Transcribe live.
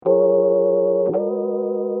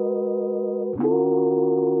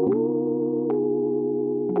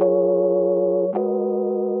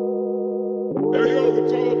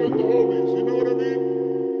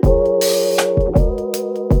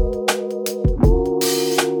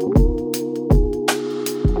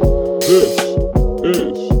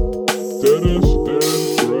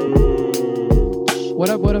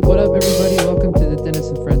What up, everybody? Welcome to the Dennis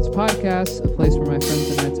and Friends podcast, a place where my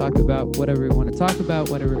friends and I talk about whatever we want to talk about,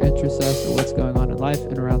 whatever interests us, or what's going on in life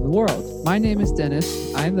and around the world. My name is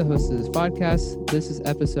Dennis. I am the host of this podcast. This is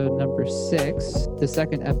episode number 6, the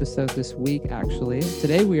second episode this week, actually.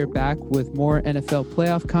 Today, we are back with more NFL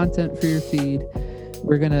playoff content for your feed.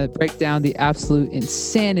 We're going to break down the absolute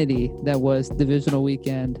insanity that was divisional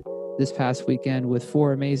weekend this past weekend with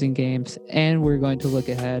 4 amazing games, and we're going to look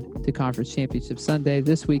ahead to Conference Championship Sunday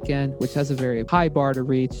this weekend, which has a very high bar to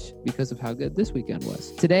reach because of how good this weekend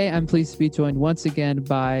was. Today, I'm pleased to be joined once again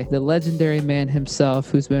by the legendary man himself,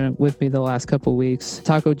 who's been with me the last couple weeks,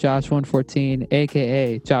 Taco Josh 114,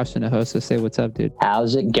 aka Josh Hinojosa. Say what's up, dude.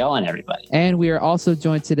 How's it going, everybody? And we are also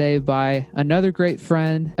joined today by another great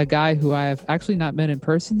friend, a guy who I have actually not met in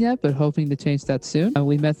person yet, but hoping to change that soon.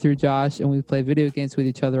 We met through Josh, and we play video games with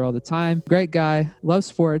each other all the time. Great guy, loves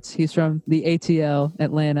sports. He's from the ATL,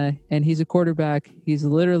 Atlanta, and he's a quarterback. He's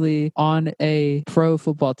literally on a pro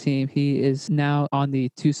football team. He is now on the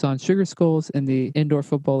Tucson Sugar Skulls in the indoor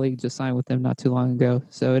football league. Just signed with them not too long ago.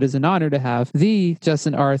 So it is an honor to have the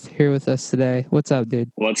Justin Arth here with us today. What's up, dude?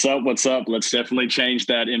 What's up? Let's definitely change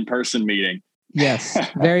that in-person meeting. Yes,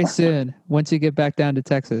 very soon, once you get back down to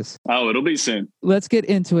Texas. Oh, it'll be soon. Let's get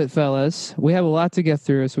into it, fellas. We have a lot to get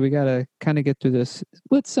through, so we got to kind of get through this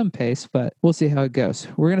with some pace, but we'll see how it goes.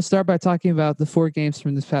 We're going to start by talking about the 4 games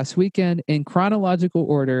from this past weekend in chronological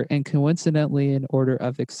order and coincidentally in order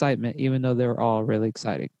of excitement, even though they were all really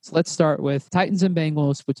exciting. So let's start with Titans and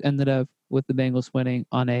Bengals, which ended up with the Bengals winning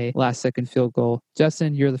on a last-second field goal.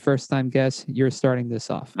 Justin, you're the first-time guest. You're starting this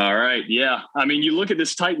off. All right. Yeah. I mean, you look at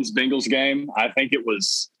this Titans-Bengals game, I think it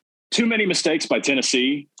was too many mistakes by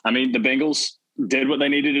Tennessee. I mean, the Bengals did what they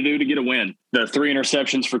needed to do to get a win. The 3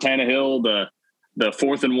 interceptions for Tannehill, the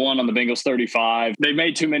 4th and 1 on the Bengals 35. They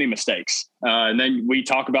made too many mistakes. And then we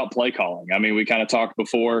talk about play calling. I mean, we kind of talked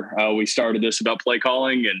before we started this about play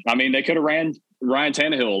calling. And, I mean, they could have ran Ryan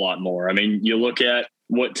Tannehill a lot more. I mean, you look at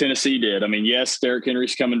what Tennessee did. I mean, yes, Derrick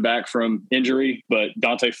Henry's coming back from injury, but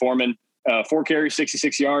Dante Foreman, 4 carries,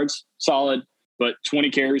 66 yards, solid, but 20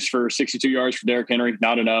 carries for 62 yards for Derrick Henry,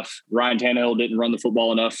 not enough. Ryan Tannehill didn't run the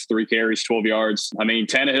football enough, 3 carries, 12 yards. I mean,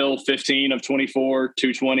 Tannehill, 15 of 24,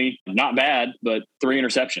 220, not bad, but 3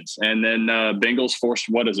 interceptions. And then Bengals forced,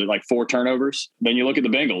 4 turnovers? Then you look at the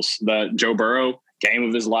Bengals, Joe Burrow, game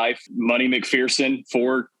of his life, Money McPherson,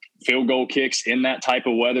 4 field goal kicks in that type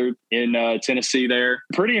of weather in Tennessee there.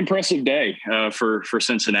 Pretty impressive day for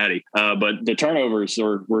Cincinnati. But the turnovers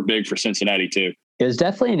were big for Cincinnati too. It was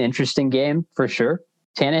definitely an interesting game for sure.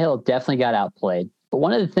 Tannehill definitely got outplayed. But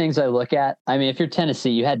one of the things I look at, I mean, if you're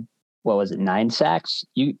Tennessee, you had, 9 sacks?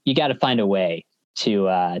 You got to find a way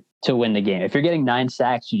to win the game. If you're getting 9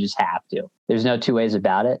 sacks, you just have to. There's no 2 ways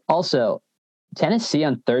about it. Also, Tennessee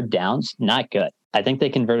on 3rd downs, not good. I think they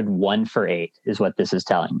converted 1 for 8 is what this is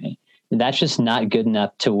telling me. That's just not good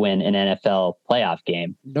enough to win an NFL playoff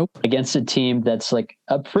game. Nope. Against a team that's like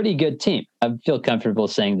a pretty good team. I feel comfortable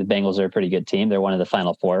saying the Bengals are a pretty good team. They're one of the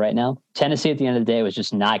final 4 right now. Tennessee at the end of the day was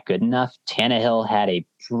just not good enough. Tannehill had a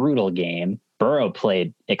brutal game. Burrow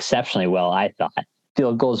played exceptionally well, I thought.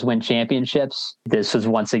 Field goals win championships. This was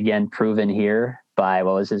once again proven here by,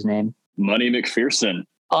 what was his name? Money McPherson.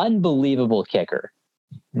 Unbelievable kicker.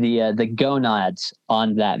 The gonads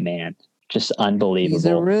on that man. Just unbelievable. He's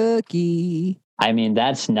a rookie. I mean,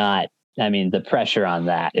 the pressure on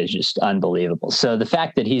that is just unbelievable. So the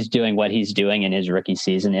fact that he's doing what he's doing in his rookie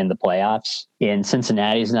season in the playoffs in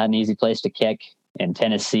Cincinnati is not an easy place to kick. And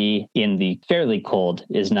Tennessee in the fairly cold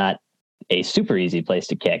is not a super easy place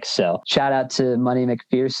to kick. So shout out to Money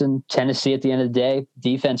McPherson. Tennessee at the end of the day,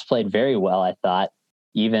 defense played very well, I thought,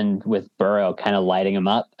 even with Burrow kind of lighting him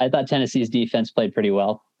up. I thought Tennessee's defense played pretty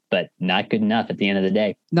well, but not good enough at the end of the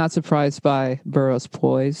day. Not surprised by Burrow's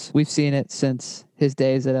poise. We've seen it since his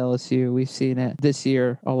days at LSU. We've seen it this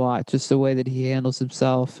year a lot, just the way that he handles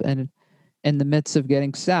himself. And in the midst of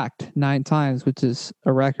getting sacked 9 times, which is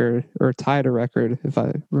a record, or tied a record, if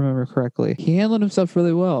I remember correctly, he handled himself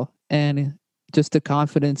really well. And just the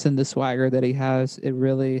confidence and the swagger that he has, it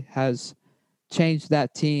really has changed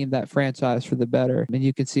that team, that franchise for the better. And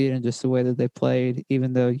you can see it in just the way that they played,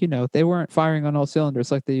 even though, they weren't firing on all cylinders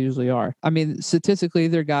like they usually are. I mean, statistically,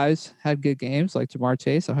 their guys had good games, like Jamar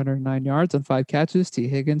Chase, 109 yards on 5 catches. T.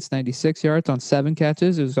 Higgins, 96 yards on 7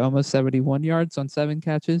 catches. It was almost 71 yards on 7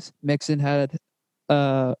 catches. Mixon had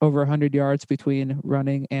over 100 yards between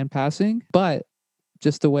running and passing. But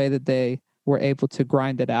just the way that they were able to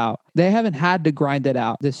grind it out. They haven't had to grind it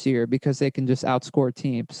out this year because they can just outscore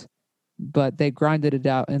teams. But they grinded it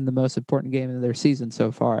out in the most important game of their season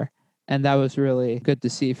so far. And that was really good to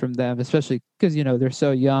see from them, especially because, they're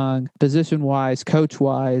so young, position-wise,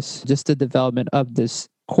 coach-wise, just the development of this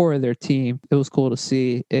core of their team. It was cool to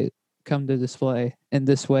see it come to display in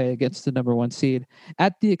this way against the number 1 seed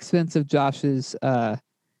at the expense of Josh's,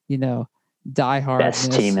 diehard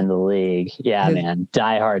best team in the league. Yeah, man.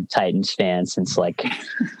 Diehard Titans fan since like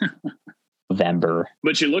November.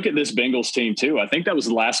 But you look at this Bengals team too. I think that was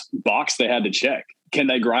the last box they had to check. Can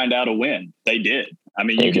they grind out a win? They did. I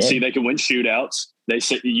mean, you can see they can win shootouts. They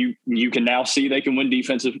say you can now see they can win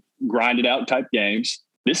defensive grinded out type games.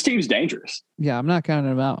 This team's dangerous. Yeah, I'm not counting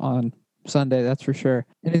them out on Sunday, that's for sure.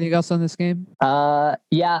 Anything else on this game?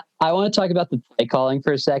 Yeah, I want to talk about the play calling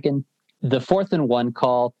for a second. The 4th and 1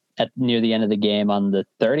 call near the end of the game on the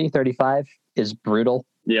 35 is brutal.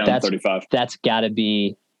 Yeah, on 35. That's got to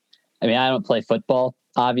be. I mean, I don't play football,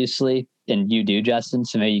 obviously, and you do, Justin,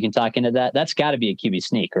 so maybe you can talk into that. That's got to be a QB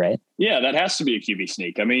sneak, right? Yeah, that has to be a QB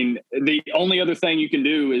sneak. I mean, the only other thing you can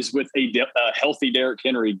do is with a healthy Derrick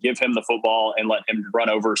Henry, give him the football and let him run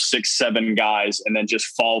over 6-7 guys and then just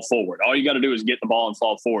fall forward. All you got to do is get the ball and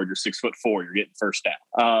fall forward. You're 6'4", you're getting first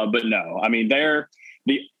down. But no, I mean,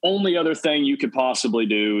 the only other thing you could possibly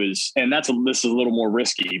do is, and this is a little more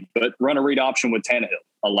risky, but run a read option with Tannehill.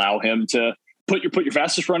 Allow him to put your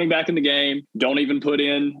fastest running back in the game. Don't even put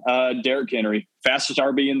in Derrick Henry, fastest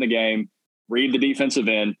RB in the game. Read the defensive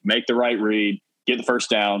end, make the right read, get the first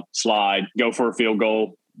down, slide, go for a field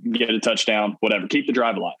goal, get a touchdown, whatever. Keep the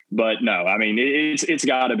drive alive. But no, I mean it's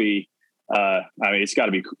got to be. It's got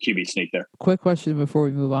to be QB sneak there. Quick question before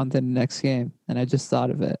we move on to the next game, and I just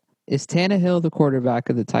thought of it. Is Tannehill the quarterback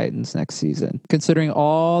of the Titans next season? Considering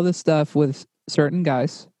all the stuff with certain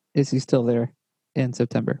guys, is he still there in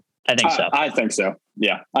September? I think so. I think so.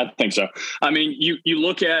 Yeah, I think so. I mean, you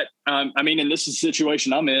look at, and this is a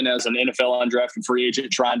situation I'm in as an NFL undrafted free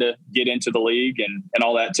agent trying to get into the league and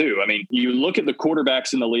all that too. I mean, you look at the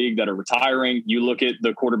quarterbacks in the league that are retiring, you look at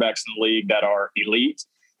the quarterbacks in the league that are elite,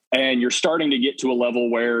 and you're starting to get to a level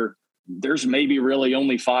where there's maybe really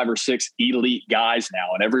only 5 or 6 elite guys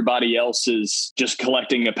now, and everybody else is just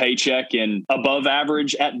collecting a paycheck and above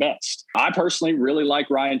average at best. I personally really like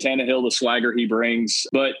Ryan Tannehill, the swagger he brings,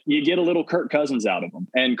 but you get a little Kirk Cousins out of him.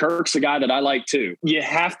 And Kirk's a guy that I like too. You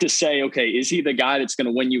have to say, okay, is he the guy that's going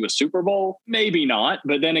to win you a Super Bowl? Maybe not.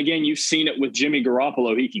 But then again, you've seen it with Jimmy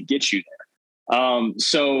Garoppolo. He can get you there.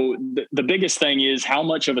 So the biggest thing is how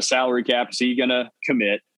much of a salary cap is he going to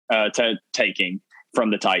commit to taking from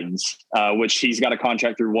the Titans, which he's got a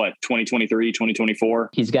contract through 2023, 2024?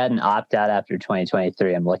 He's got an opt-out after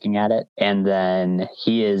 2023. I'm looking at it. And then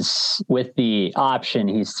he is, with the option,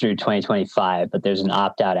 he's through 2025, but there's an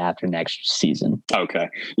opt-out after next season. Okay.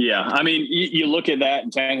 Yeah. I mean, you look at that,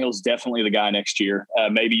 and Tannehill's definitely the guy next year.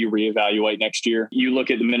 Maybe you reevaluate next year. You look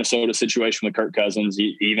at the Minnesota situation with Kirk Cousins,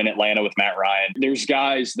 even Atlanta with Matt Ryan. There's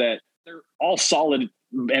guys that they're all solid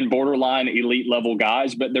and borderline elite level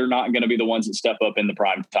guys, but they're not going to be the ones that step up in the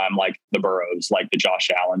prime time like the Burrows, like the Josh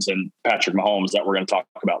Allens and Patrick Mahomes that we're going to talk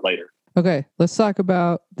about later. Okay, let's talk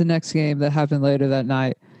about the next game that happened later that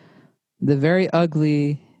night. The very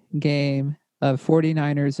ugly game of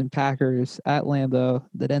 49ers and Packers at Lambeau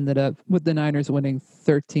that ended up with the Niners winning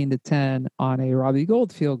 13-10 on a Robbie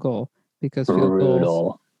Gould field goal, because field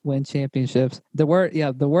goals win championships. The word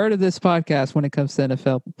of this podcast when it comes to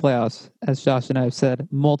NFL playoffs, as Josh and I have said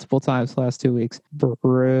multiple times the last 2 weeks,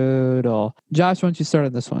 brutal. Josh, why don't you start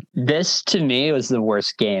on this one? This, to me, was the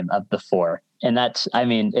worst game of the 4. And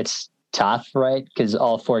it's tough, right? Because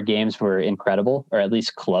all 4 games were incredible, or at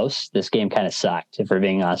least close. This game kind of sucked, if we're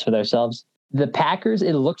being honest with ourselves. The Packers,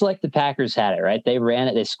 it looked like the Packers had it, right? They ran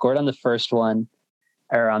it. They scored on the first one,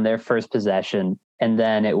 or on their first possession. And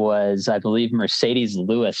then it was, I believe, Mercedes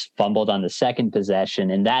Lewis fumbled on the second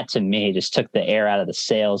possession. And that, to me, just took the air out of the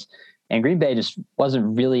sails. And Green Bay just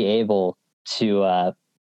wasn't really able to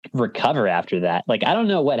recover after that. Like, I don't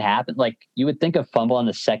know what happened. Like, you would think a fumble on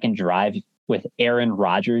the second drive with Aaron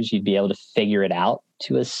Rodgers, you'd be able to figure it out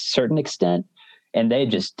to a certain extent. And they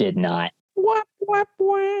just did not.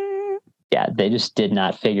 Yeah, they just did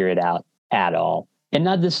not figure it out at all. And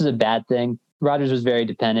not this is a bad thing. Rodgers was very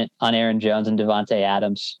dependent on Aaron Jones and Devontae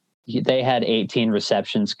Adams. They had 18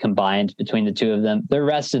 receptions combined between the two of them. The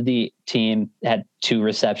rest of the team had 2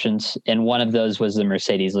 receptions, and one of those was the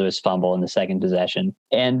Mercedes Lewis fumble in the second possession.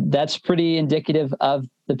 And that's pretty indicative of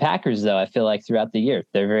the Packers, though, I feel like, throughout the year.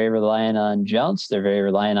 They're very reliant on Jones. They're very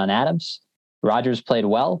reliant on Adams. Rodgers played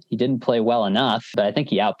well. He didn't play well enough, but I think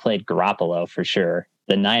he outplayed Garoppolo for sure.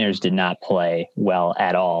 The Niners did not play well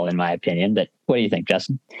at all, in my opinion. But what do you think,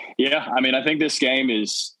 Justin? Yeah, I mean, I think this game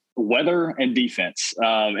is weather and defense.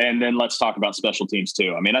 And then let's talk about special teams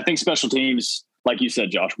too. I mean, I think special teams like you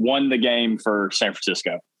said, Josh, won the game for San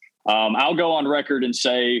Francisco. I'll go on record and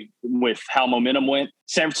say, with how momentum went,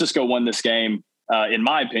 San Francisco won this game, in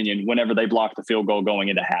my opinion, whenever they blocked the field goal going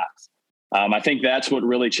into half. I think that's what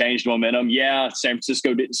really changed momentum. Yeah, San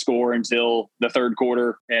Francisco didn't score until the third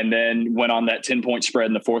quarter and then went on that 10-point spread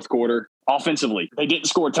in the fourth quarter. Offensively, they didn't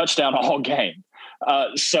score a touchdown all game.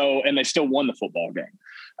 And they still won the football game.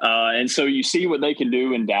 And so you see what they can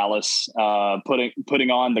do in Dallas,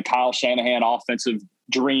 putting on the Kyle Shanahan offensive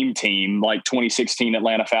dream team like 2016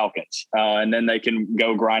 Atlanta Falcons. And then they can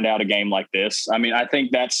go grind out a game like this. I mean, I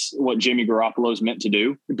think that's what Jimmy Garoppolo's meant to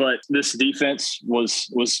do. But this defense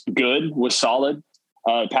was good, was solid.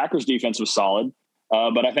 Packers defense was solid.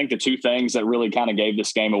 But I think the two things that really kind of gave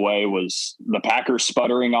this game away was the Packers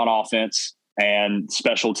sputtering on offense and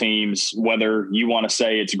special teams, whether you want to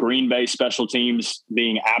say it's Green Bay special teams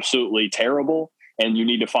being absolutely terrible and you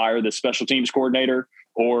need to fire the special teams coordinator,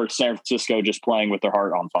 or San Francisco just playing with their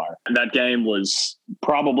heart on fire. And that game was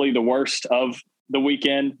probably the worst of the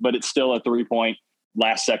weekend, but it's still a 3-point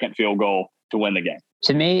last second field goal to win the game.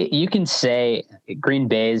 To me, you can say Green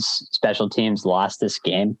Bay's special teams lost this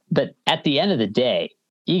game, but at the end of the day,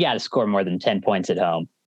 you got to score more than 10 points at home.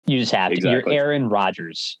 You just have to. Exactly. You're Aaron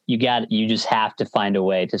Rodgers. You just have to find a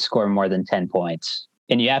way to score more than 10 points.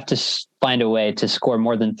 And you have to find a way to score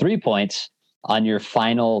more than 3 points on your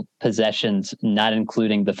final possessions, not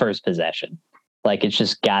including the first possession. Like, it's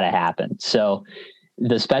just got to happen. So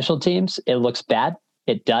the special teams, it looks bad.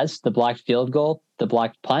 It does. The blocked field goal, the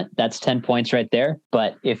blocked punt, that's 10 points right there.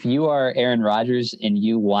 But if you are Aaron Rodgers and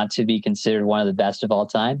you want to be considered one of the best of all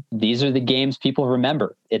time, these are the games people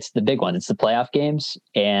remember. It's the big one. It's the playoff games.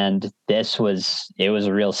 And it was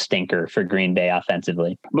a real stinker for Green Bay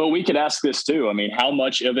offensively. But we could ask this too. I mean, how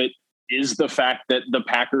much of it is the fact that the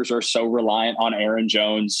Packers are so reliant on Aaron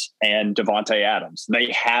Jones and Devontae Adams?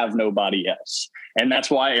 They have nobody else. And that's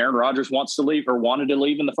why Aaron Rodgers wants to leave, or wanted to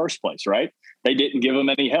leave in the first place, right? They didn't give him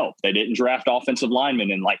any help. They didn't draft offensive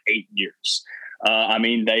linemen in like 8 years. I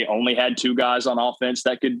mean, they only had 2 guys on offense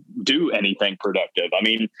that could do anything productive. I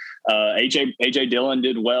mean, AJ Dillon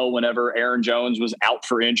did well whenever Aaron Jones was out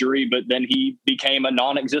for injury, but then he became a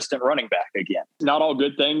non-existent running back again. Not all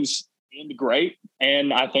good things end great.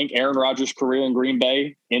 And I think Aaron Rodgers' career in Green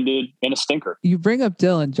Bay ended in a stinker. You bring up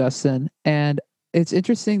Dillon, Justin, and it's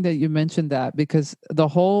interesting that you mentioned that, because the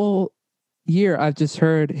whole year I've just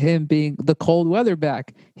heard him being the cold weather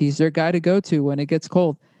back. He's their guy to go to when it gets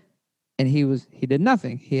cold. And he did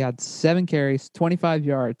nothing. He had 7 carries, 25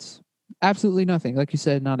 yards, absolutely nothing. Like you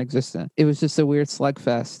said, non-existent. It was just a weird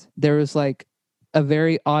slugfest. There was like a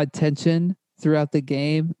very odd tension throughout the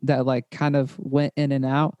game that like kind of went in and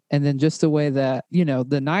out. And then just the way that,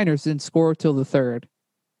 the Niners didn't score till the third.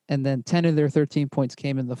 And then 10 of their 13 points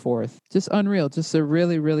came in the fourth. Just unreal. Just a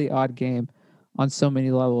really, really odd game on so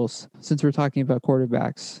many levels. Since we're talking about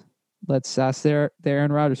quarterbacks, let's ask the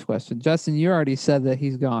Aaron Rodgers question. Justin, you already said that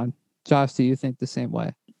he's gone. Josh, do you think the same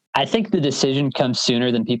way? I think the decision comes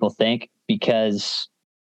sooner than people think, because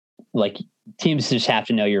like teams just have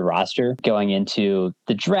to know your roster going into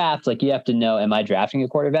the draft. Like, you have to know, am I drafting a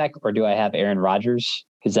quarterback or do I have Aaron Rodgers?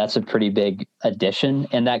 Because that's a pretty big addition.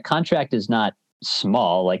 And that contract is not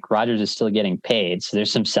small. Like, Rodgers is still getting paid. So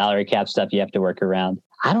there's some salary cap stuff you have to work around.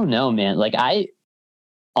 I don't know, man. Like, I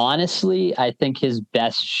think his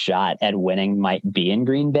best shot at winning might be in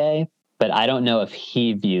Green Bay, but I don't know if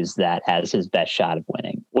he views that as his best shot of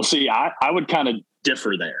winning. Well, see, I would kind of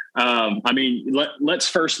differ there. I mean, let's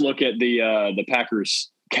first look at the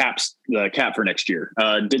Packers the cap for next year.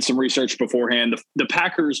 Did some research beforehand. The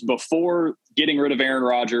Packers, before getting rid of Aaron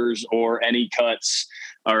Rodgers or any cuts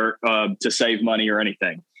or to save money or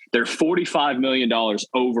anything, they're $45 million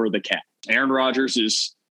over the cap. Aaron Rodgers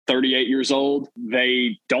is 38 years old.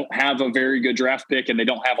 They don't have a very good draft pick, and they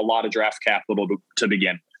don't have a lot of draft capital to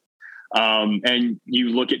begin with. And you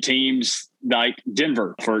look at teams like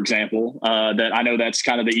Denver, for example, that I know that's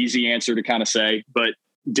kind of the easy answer to kind of say, but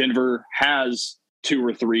Denver has 2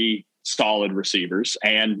 or 3 solid receivers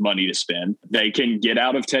and money to spend. They can get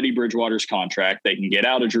out of Teddy Bridgewater's contract. They can get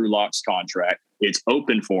out of Drew Lock's contract. It's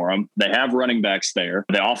open for them. They have running backs there.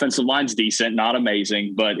 The offensive line's decent, not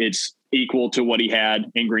amazing, but it's equal to what he had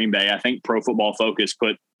in Green Bay. I think Pro Football Focus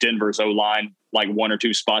put Denver's O-line like 1 or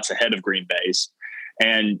 2 spots ahead of Green Bay's.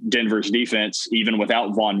 And Denver's defense, even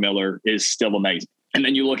without Von Miller, is still amazing. And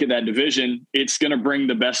then you look at that division, it's going to bring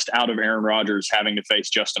the best out of Aaron Rodgers, having to face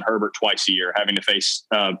Justin Herbert twice a year, having to face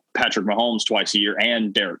Patrick Mahomes twice a year,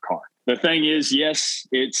 and Derek Carr. The thing is, yes,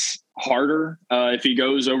 it's harder if he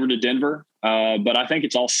goes over to Denver. but I think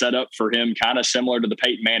it's all set up for him kind of similar to the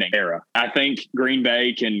Peyton Manning era. I think Green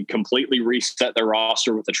Bay can completely reset their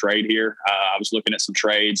roster with a trade here. I was looking at some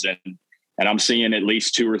trades and I'm seeing at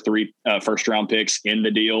least 2 or 3 first-round picks in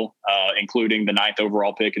the deal, including the 9th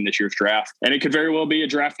overall pick in this year's draft. And it could very well be a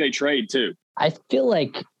draft day trade, too. I feel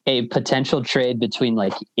like a potential trade between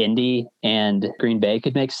like Indy and Green Bay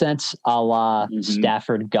could make sense, a la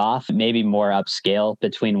Stafford Goff, maybe more upscale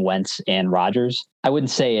between Wentz and Rodgers. I wouldn't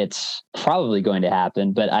say it's probably going to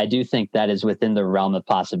happen, but I do think that is within the realm of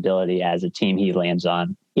possibility as a team he lands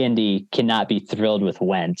on. Indy cannot be thrilled with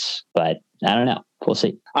Wentz, but I don't know. We'll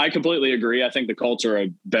see. I completely agree. I think the Colts are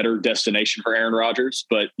a better destination for Aaron Rodgers,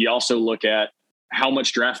 but you also look at how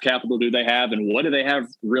much draft capital do they have and what do they have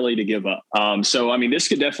really to give up? So, I mean, this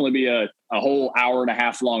could definitely be a whole hour and a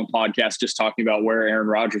half long podcast just talking about where Aaron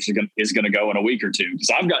Rodgers is going to go in a week or two. Because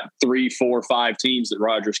I've got 3, 4, 5 teams that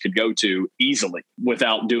Rodgers could go to easily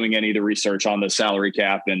without doing any of the research on the salary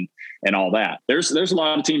cap and all that. There's a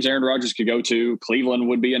lot of teams Aaron Rodgers could go to. Cleveland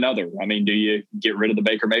would be another. I mean, do you get rid of the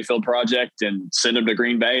Baker Mayfield project and send him to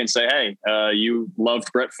Green Bay and say, hey, you loved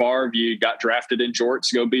Brett Favre, you got drafted in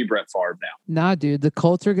jorts, go be Brett Favre now? Nah, dude, the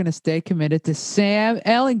Colts are going to stay committed to Sam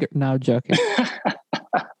Ellinger. No, joking.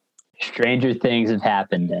 Stranger things have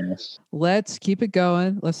happened, Dennis. Let's keep it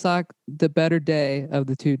going. Let's talk the better day of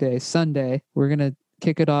the 2 days. Sunday, we're going to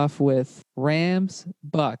kick it off with Rams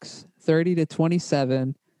Bucks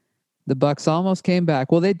 30-27. The Bucks almost came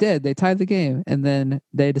back. Well, they did. They tied the game, and then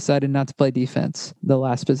they decided not to play defense the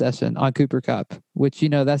last possession on Cooper Kupp, which,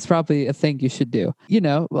 that's probably a thing you should do.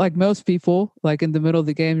 Like most people, like in the middle of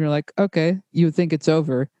the game, you're like, okay, you would think it's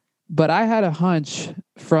over. But I had a hunch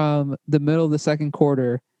from the middle of the second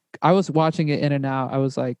quarter. I was watching it in and out. I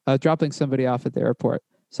was like dropping somebody off at the airport.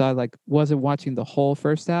 So I wasn't watching the whole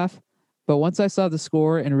first half. But once I saw the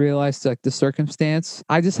score and realized the circumstance,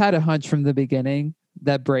 I just had a hunch from the beginning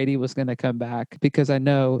that Brady was going to come back, because I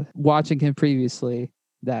know watching him previously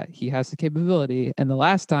that he has the capability. And the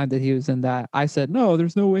last time that he was in that, I said, no,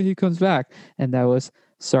 there's no way he comes back. And that was,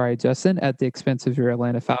 sorry, Justin, at the expense of your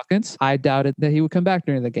Atlanta Falcons. I doubted that he would come back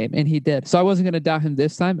during the game, and he did. So I wasn't going to doubt him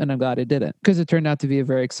this time, and I'm glad it didn't, because it turned out to be a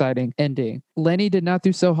very exciting ending. Lenny did not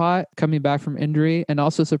do so hot coming back from injury, and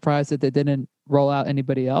also surprised that they didn't roll out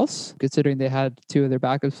anybody else, considering they had 2 of their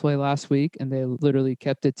backups play last week, and they literally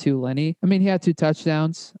kept it to Lenny. I mean, he had 2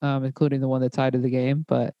 touchdowns, including the one that tied to the game,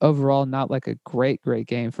 but overall, not like a great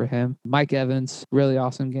game for him. Mike Evans, really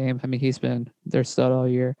awesome game. I mean, he's been their stud all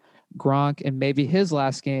year. Gronk, and maybe his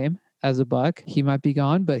last game as a Buck. He might be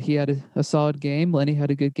gone, but he had a solid game. Lenny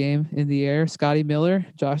had a good game in the air. Scotty Miller,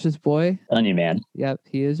 Josh's boy. Funny man. Yep,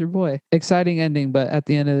 he is your boy. Exciting ending, but at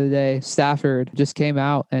the end of the day, Stafford just came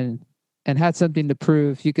out and had something to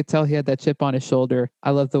prove. You could tell he had that chip on his shoulder.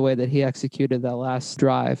 I love the way that he executed that last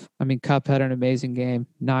drive. I mean, Kupp had an amazing game.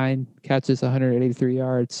 9 catches, 183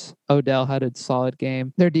 yards. Odell had a solid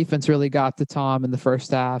game. Their defense really got to Tom in the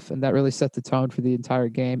first half, and that really set the tone for the entire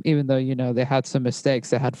game, even though, they had some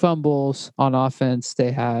mistakes. They had fumbles on offense.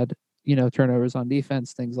 They had turnovers on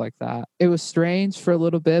defense, things like that. It was strange for a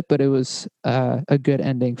little bit, but it was a good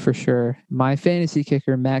ending for sure. My fantasy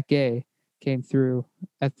kicker, Matt Gay, came through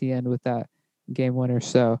at the end with that game winner.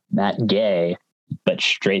 So Matt Gay, but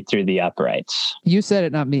straight through the uprights. You said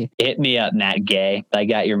it, not me. Hit me up, Matt Gay. I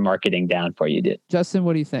got your marketing down for you, dude. Justin,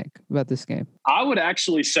 what do you think about this game? I would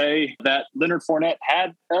actually say that Leonard Fournette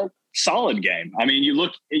had a solid game. I mean,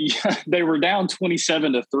 they were down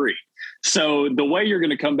 27-3. So the way you're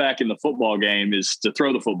going to come back in the football game is to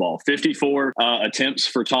throw the football. 54 attempts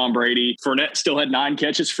for Tom Brady. Fournette still had 9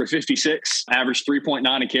 catches for 56, averaged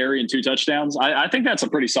 3.9 a carry and 2 touchdowns. I think that's a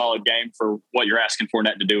pretty solid game for what you're asking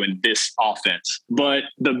Fournette to do in this offense. But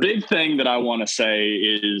the big thing that I want to say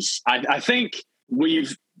is I think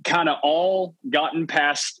we've kind of all gotten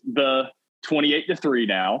past the 28-3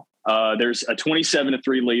 now. There's a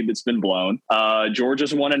 27-3 lead that's been blown.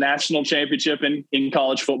 Georgia's won a national championship in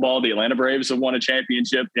college football. The Atlanta Braves have won a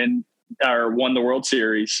championship won the World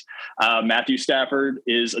Series. Matthew Stafford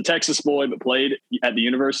is a Texas boy, but played at the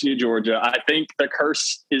University of Georgia. I think the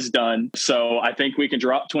curse is done. So I think we can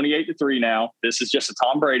drop 28-3 now. This is just a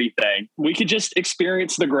Tom Brady thing. We could just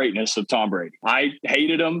experience the greatness of Tom Brady. I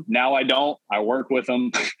hated him. Now I don't. I work with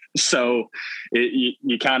him. So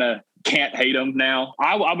you kind of can't hate them now.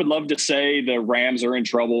 I would love to say the Rams are in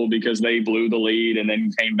trouble because they blew the lead and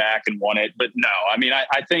then came back and won it. But no, I mean,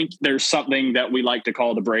 I think there's something that we like to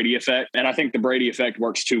call the Brady effect. And I think the Brady effect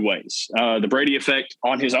works two ways. The Brady effect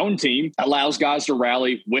on his own team allows guys to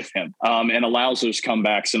rally with him and allows those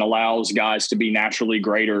comebacks and allows guys to be naturally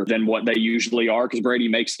greater than what they usually are because Brady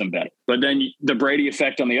makes them better. But then the Brady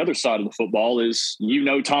effect on the other side of the football is,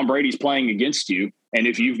 Tom Brady's playing against you. And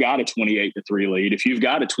if you've got a 28-3 lead, if you've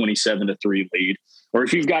got a 27-3 lead, or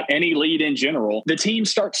if you've got any lead in general, the team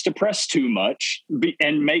starts to press too much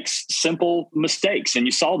and makes simple mistakes. And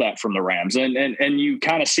you saw that from the Rams. And you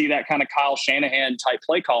kind of see that kind of Kyle Shanahan type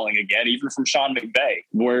play calling again, even from Sean McVay,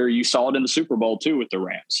 where you saw it in the Super Bowl too with the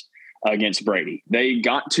Rams against Brady. They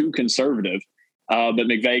got too conservative, but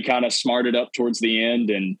McVay kind of smarted up towards the end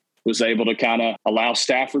and was able to kind of allow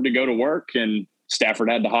Stafford to go to work, and Stafford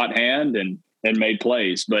had the hot hand and made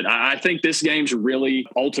plays. But I think this game's really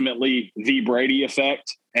ultimately the Brady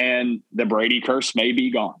effect, and the Brady curse may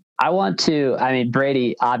be gone.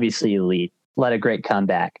 Brady, obviously elite, led a great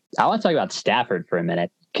comeback. I want to talk about Stafford for a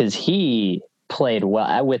minute because he played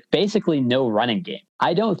well with basically no running game.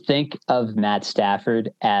 I don't think of Matt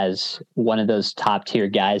Stafford as one of those top tier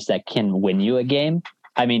guys that can win you a game.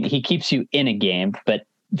 I mean, he keeps you in a game, but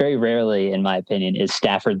very rarely, in my opinion, is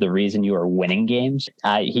Stafford the reason you are winning games.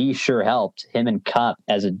 He sure helped. Him and Kupp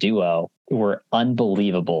as a duo were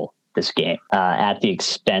unbelievable this game at the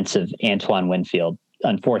expense of Antoine Winfield,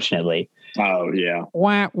 unfortunately. Oh, yeah.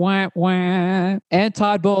 Wah, wah, wah. And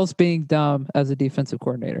Todd Bowles being dumb as a defensive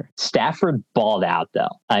coordinator. Stafford balled out, though.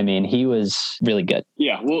 I mean, he was really good.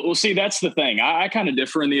 Yeah, well, see, that's the thing. I kind of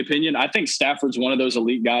differ in the opinion. I think Stafford's one of those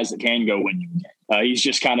elite guys that can go win you a game. He's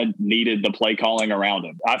just kind of needed the play calling around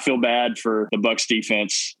him. I feel bad for the Bucs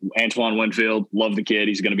defense. Antoine Winfield, love the kid.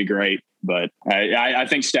 He's going to be great. But I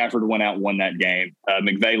think Stafford went out and won that game.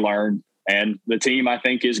 McVay learned. And the team, I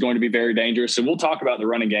think, is going to be very dangerous. And we'll talk about the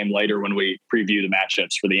running game later when we preview the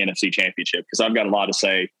matchups for the NFC Championship, because I've got a lot to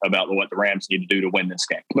say about what the Rams need to do to win this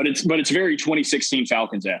game. But it's very 2016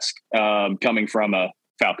 Falcons-esque coming from a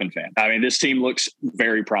Falcon fan. I mean, this team looks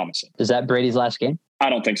very promising. Is that Brady's last game? I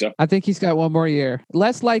don't think so. I think he's got one more year.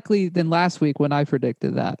 Less likely than last week when I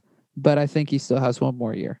predicted that. But I think he still has one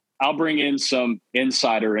more year. I'll bring in some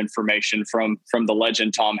insider information from the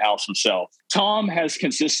legend Tom House himself. Tom has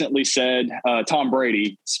consistently said, Tom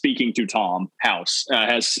Brady, speaking to Tom House,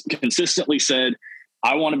 has consistently said,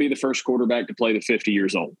 I want to be the first quarterback to play to 50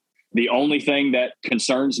 years old. The only thing that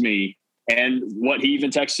concerns me, and what he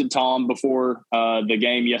even texted Tom before the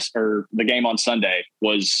game on Sunday,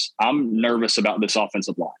 was I'm nervous about this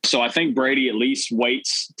offensive line. So I think Brady at least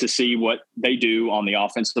waits to see what they do on the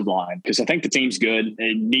offensive line, because I think the team's good.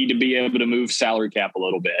 They need to be able to move salary cap a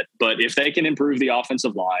little bit. But if they can improve the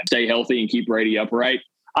offensive line, stay healthy, and keep Brady upright,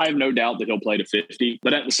 I have no doubt that he'll play to 50.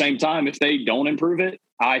 But at the same time, if they don't improve it,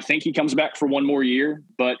 I think he comes back for one more year.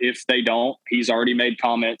 But if they don't, he's already made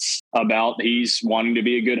comments about he's wanting to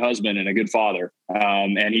be a good husband and a good father.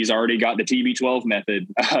 And he's already got the TB12 method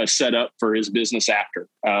set up for his business after,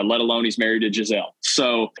 let alone he's married to Giselle.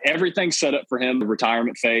 So everything's set up for him. The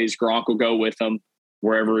retirement phase, Gronk will go with him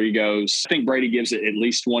wherever he goes. I think Brady gives it at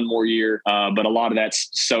least one more year. But a lot of that's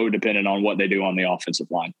so dependent on what they do on the offensive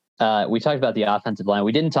line. We talked about the offensive line.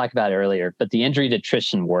 We didn't talk about it earlier, but the injury to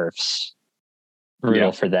Tristan Wirfs,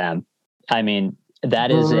 brutal for them. I mean,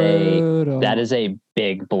 that is a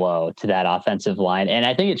big blow to that offensive line. And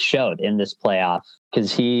I think it showed in this playoff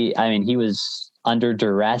because he was under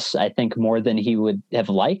duress, I think, more than he would have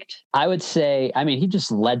liked. I would say, he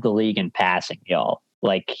just led the league in passing, y'all.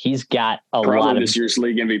 Like, he's got lot of this year's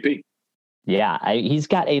league MVP. Yeah, he's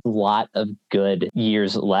got a lot of good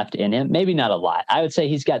years left in him. Maybe not a lot. I would say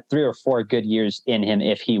he's got 3 or 4 good years in him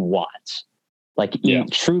if he wants. Like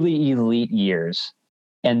truly elite years.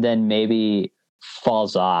 And then maybe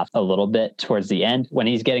falls off a little bit towards the end when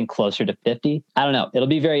he's getting closer to 50. I don't know. It'll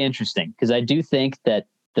be very interesting because I do think that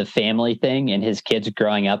the family thing and his kids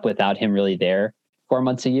growing up without him really there 4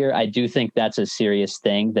 months a year, I do think that's a serious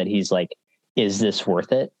thing that he's like, is this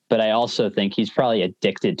worth it? But I also think he's probably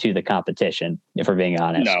addicted to the competition, if we're being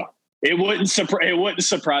honest. No, it wouldn't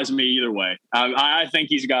surprise me either way. I think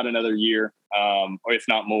he's got another year, or if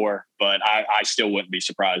not more, but I still wouldn't be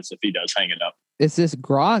surprised if he does hang it up. Is this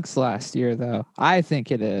Gronk's last year, though? I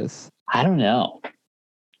think it is. I don't know.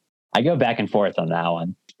 I go back and forth on that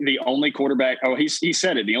one. The only quarterback, he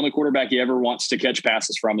said it, the only quarterback he ever wants to catch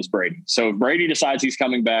passes from is Brady. So if Brady decides he's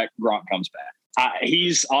coming back, Gronk comes back.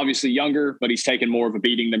 He's obviously younger, but he's taken more of a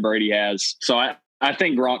beating than Brady has. So I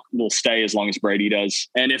think Gronk will stay as long as Brady does.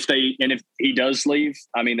 And if he does leave,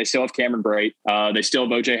 they still have Cameron Brate. They still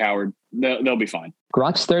have OJ Howard. They'll be fine.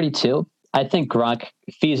 Gronk's 32. I think Gronk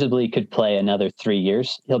feasibly could play another 3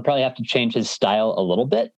 years. He'll probably have to change his style a little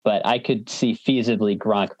bit, but I could see feasibly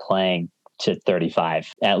Gronk playing to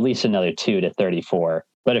 35, at least another 2 to 34.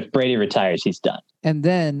 But if Brady retires, he's done. And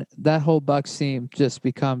then that whole Bucs team just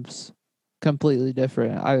becomes completely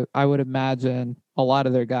different. I would imagine a lot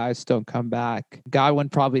of their guys don't come back. Godwin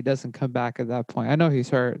probably doesn't come back at that point. I know he's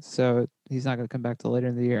hurt, so he's not going to come back till later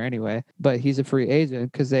in the year anyway. But he's a free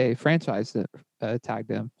agent because they franchised it, tagged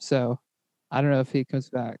him. So I don't know if he comes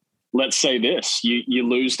back. Let's say this. You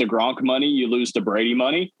lose the Gronk money, you lose the Brady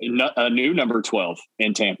money, a new number 12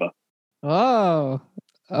 in Tampa. Oh,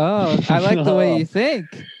 I like the way you think.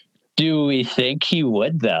 Do we think he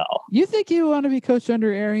would, though? You think he would want to be coached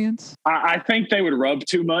under Arians? I think they would rub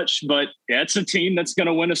too much, but it's a team that's going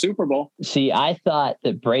to win a Super Bowl. See, I thought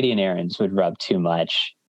that Brady and Arians would rub too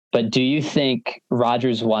much. But do you think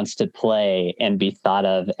Rodgers wants to play and be thought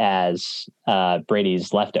of as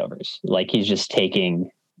Brady's leftovers? Like he's just taking,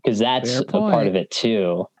 because that's a part of it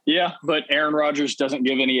too. Yeah, but Aaron Rodgers doesn't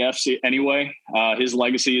give any F's anyway. His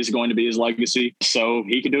legacy is going to be his legacy, so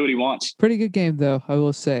he can do what he wants. Pretty good game, though, I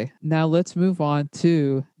will say. Now let's move on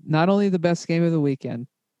to not only the best game of the weekend,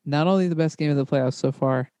 not only the best game of the playoffs so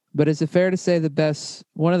far, but is it fair to say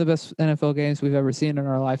one of the best NFL games we've ever seen in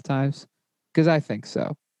our lifetimes? Because I think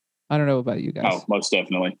so. I don't know about you guys. Oh, most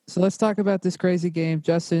definitely. So let's talk about this crazy game.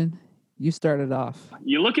 Justin, you started off.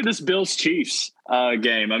 You look at this Bills-Chiefs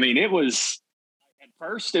game. I mean, it was...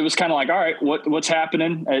 First, it was kind of like, all right, what's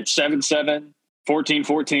happening at 7-7,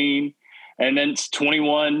 14-14, and then it's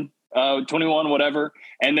 21, whatever.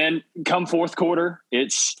 And then come fourth quarter,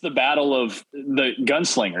 it's the battle of the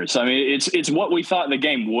gunslingers. I mean, it's what we thought the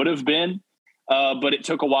game would have been, but it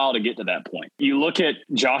took a while to get to that point. You look at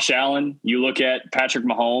Josh Allen, you look at Patrick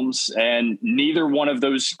Mahomes, and neither one of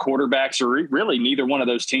those quarterbacks, or really neither one of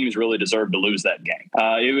those teams really deserved to lose that game.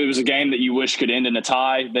 It was a game that you wish could end in a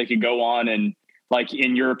tie. They could go on and, like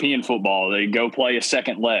in European football, they go play a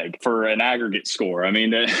second leg for an aggregate score. I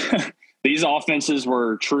mean, these offenses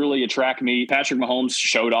were truly a track meet. Patrick Mahomes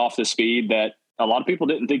showed off the speed that a lot of people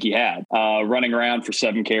didn't think he had, running around for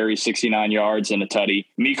 7 carries, 69 yards, and a tutty.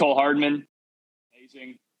 Mecole Hardman,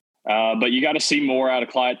 amazing. But you got to see more out of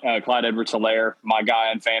Clyde Edwards-Helaire, my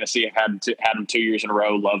guy in fantasy. I've had him 2 years in a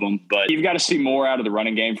row, love him. But you've got to see more out of the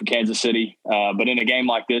running game for Kansas City. But in a game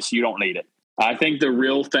like this, you don't need it. I think the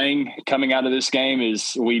real thing coming out of this game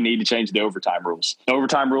is we need to change the overtime rules. The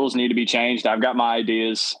overtime rules need to be changed. I've got my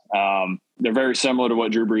ideas. They're very similar to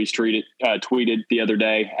what Drew Brees tweeted the other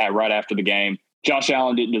day right after the game. Josh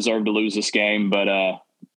Allen didn't deserve to lose this game, but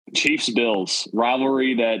Chiefs-Bills,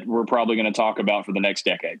 rivalry that we're probably going to talk about for the next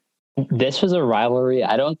decade. This was a rivalry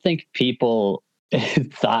I don't think people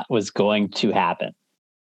thought was going to happen.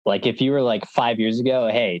 Like if you were like 5 years ago,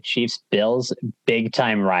 hey, Chiefs, Bills, big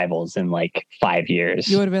time rivals in like 5 years.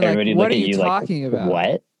 You would have been like, what are you talking about?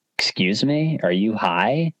 What? Excuse me? Are you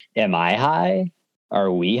high? Am I high?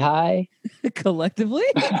 Are we high? Collectively?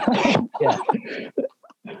 Yeah.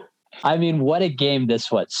 I mean, what a game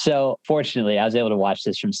this was. So fortunately, I was able to watch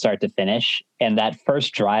this from start to finish. And that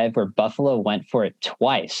first drive where Buffalo went for it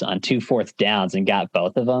twice on 2 4th downs and got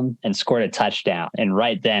both of them and scored a touchdown. And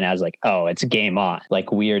right then I was like, oh, it's game on.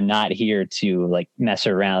 Like we are not here to like mess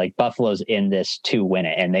around. Like Buffalo's in this to win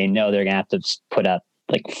it. And they know they're going to have to put up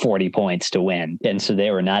like 40 points to win. And so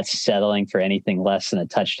they were not settling for anything less than a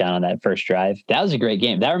touchdown on that first drive. That was a great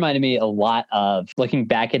game. That reminded me a lot of, looking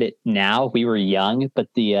back at it now, we were young, but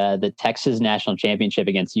the Texas National Championship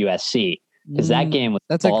against USC, because that game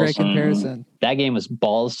was a great comparison. That game was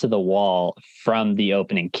balls to the wall from the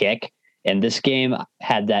opening kick. And this game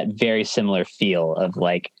had that very similar feel of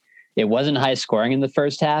like, it wasn't high scoring in the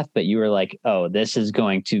first half, but you were like, oh, this is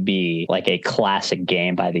going to be like a classic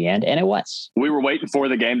game by the end. And it was. We were waiting for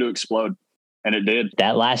the game to explode, and it did.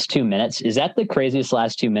 That last 2 minutes, is that the craziest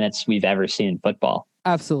last 2 minutes we've ever seen in football?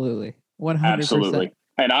 Absolutely. 100%. Absolutely.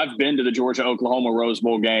 And I've been to the Georgia-Oklahoma Rose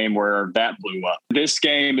Bowl game where that blew up. This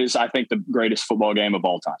game is, I think, the greatest football game of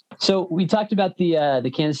all time. So we talked about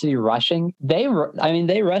the Kansas City rushing. They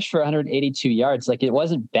rushed for 182 yards. Like it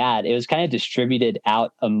wasn't bad. It was kind of distributed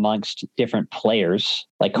out amongst different players.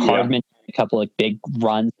 Like Hardman, a couple of big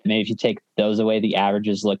runs. Maybe if you take those away, the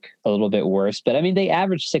averages look a little bit worse. But I mean, they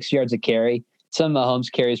averaged 6 yards a carry. Some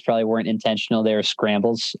Mahomes carries probably weren't intentional. They were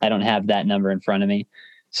scrambles. I don't have that number in front of me.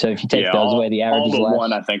 So if you take those away, the average is less. All but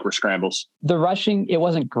one, I think, were scrambles. The rushing, it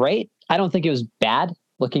wasn't great. I don't think it was bad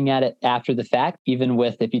looking at it after the fact, even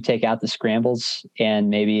with if you take out the scrambles and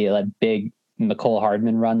maybe let big McCole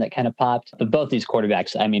Hardman run that kind of popped. But both these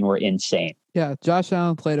quarterbacks, I mean, were insane. Yeah, Josh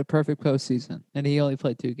Allen played a perfect postseason, and he only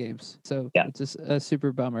played 2 games. So Yeah. it's just a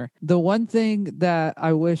super bummer. The one thing that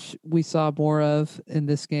I wish we saw more of in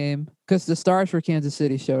this game, because the stars for Kansas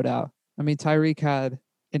City showed out. I mean, Tyreek had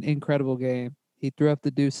an incredible game. He threw up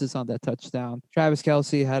the deuces on that touchdown. Travis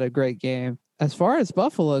Kelce had a great game. As far as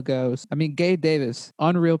Buffalo goes, I mean, Gabe Davis,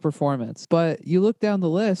 unreal performance. But you look down the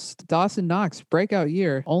list, Dawson Knox, breakout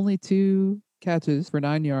year, only 2 catches for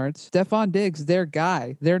 9 yards. Stephon Diggs, their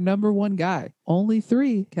guy, their number 1 guy, only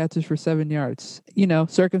 3 catches for 7 yards.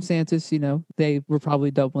 Circumstances, they were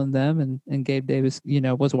probably doubling them, and Gabe Davis,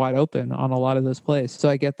 was wide open on a lot of those plays. So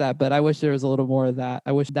I get that, but I wish there was a little more of that.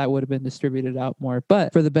 I wish that would have been distributed out more.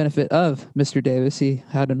 But for the benefit of Mr. Davis, he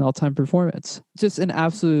had an all-time performance. Just an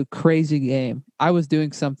absolute crazy game. I was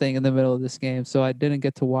doing something in the middle of this game, so I didn't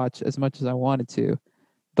get to watch as much as I wanted to.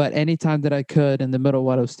 But anytime that I could in the middle of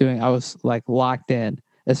what I was doing, I was like locked in,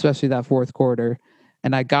 especially that fourth quarter.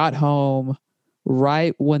 And I got home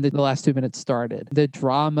right when the last 2 minutes started. The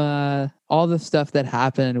drama, all the stuff that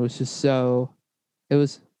happened was just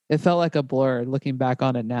it felt like a blur looking back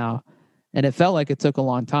on it now. And it felt like it took a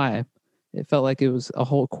long time. It felt like it was a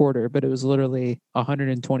whole quarter, but it was literally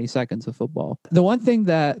 120 seconds of football. The one thing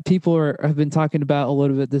that people have been talking about a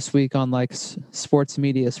little bit this week on like sports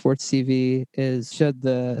media, sports TV, is should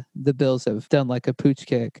the Bills have done like a pooch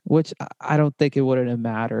kick, which I don't think it wouldn't have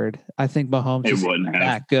mattered. I think Mahomes is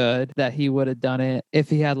that good that he would have done it if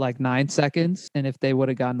he had like 9 seconds, and if they would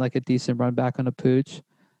have gotten like a decent run back on a pooch,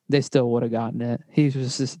 they still would have gotten it. He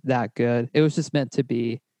was just that good. It was just meant to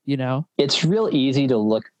be. It's real easy to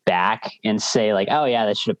look back and say like, oh yeah,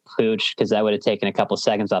 that should have pooched because that would have taken a couple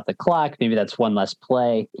seconds off the clock. Maybe that's one less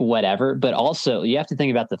play, whatever. But also you have to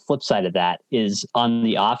think about the flip side of that is on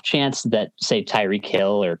the off chance that say Tyreek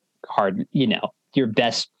Hill or your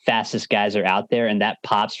best, fastest guys are out there and that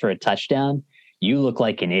pops for a touchdown. You look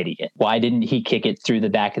like an idiot. Why didn't he kick it through the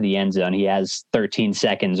back of the end zone? He has 13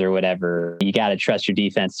 seconds or whatever. You got to trust your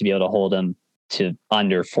defense to be able to hold him to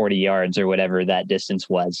under 40 yards or whatever that distance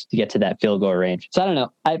was to get to that field goal range. So I don't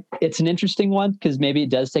know. It's an interesting one because maybe it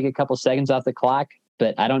does take a couple seconds off the clock,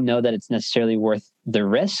 but I don't know that it's necessarily worth the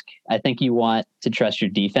risk. I think you want to trust your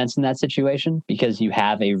defense in that situation because you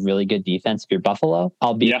have a really good defense if you're Buffalo.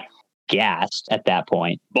 I'll be gassed at that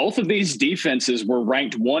point. Both of these defenses were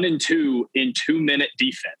ranked 1 and 2 in 2-minute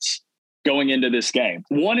defense going into this game.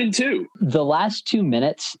 1 and 2. The last 2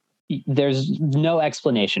 minutes, there's no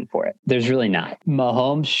explanation for it. There's really not.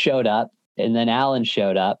 Mahomes showed up, and then Allen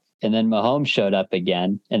showed up, and then Mahomes showed up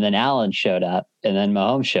again, and then Allen showed up, and then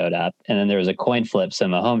Mahomes showed up, and then there was a coin flip, so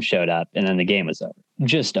Mahomes showed up, and then the game was over.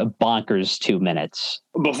 Just a bonkers 2 minutes.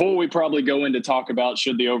 Before we probably go into talk about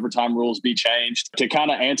should the overtime rules be changed, to kind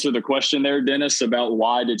of answer the question there, Dennis, about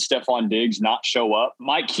why did Stephon Diggs not show up,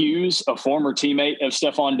 Mike Hughes, a former teammate of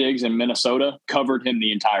Stephon Diggs in Minnesota, covered him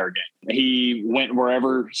the entire game. He went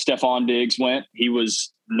wherever Stephon Diggs went. He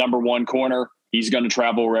was number 1 corner. He's going to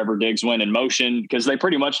travel wherever Diggs went in motion because they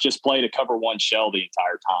pretty much just played a cover 1 shell the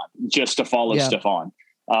entire time just to follow Stephon.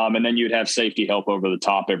 And then you'd have safety help over the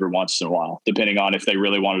top every once in a while, depending on if they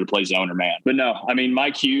really wanted to play zone or man. But no, I mean,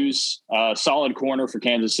 Mike Hughes, solid corner for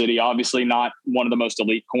Kansas City, obviously not one of the most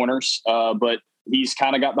elite corners, but he's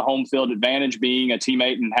kind of got the home field advantage being a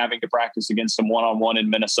teammate and having to practice against him one-on-one in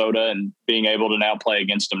Minnesota and being able to now play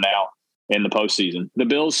against him now in the postseason. The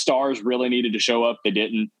Bills stars really needed to show up. They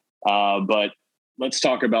didn't. But let's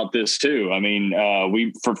talk about this too. I mean,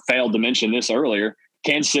 we failed to mention this earlier.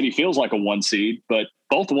 Kansas City feels like a 1 seed, but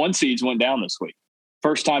both 1 seeds went down this week.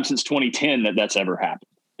 First time since 2010 that's ever happened.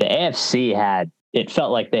 The AFC it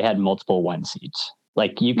felt like they had multiple 1 seeds.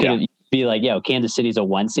 Like you could be like, yo, Kansas City's a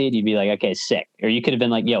 1 seed. You'd be like, okay, sick. Or you could have been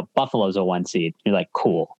like, yo, Buffalo's a 1 seed. You're like,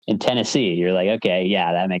 cool. In Tennessee, you're like, okay,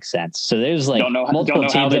 yeah, that makes sense. So there's like multiple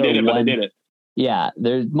teams how they did it, but they did it. Yeah,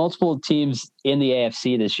 there's multiple teams in the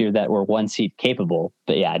AFC this year that were 1 seed capable.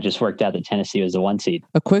 But yeah, it just worked out that Tennessee was the 1 seed.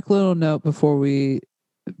 A quick little note before we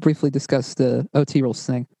briefly discuss the OT rules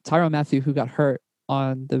thing. Tyrann Mathieu, who got hurt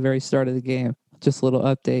on the very start of the game, just a little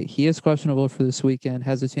update. He is questionable for this weekend,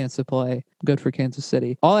 has a chance to play. Good for Kansas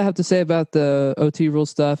City. All I have to say about the OT rule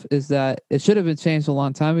stuff is that it should have been changed a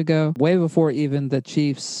long time ago, way before even the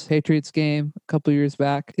Chiefs-Patriots game a couple years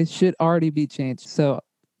back. It should already be changed. So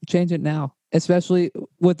change it now, especially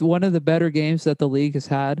with one of the better games that the league has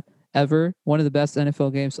had ever, one of the best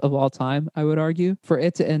NFL games of all time, I would argue. For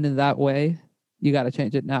it to end in that way, you got to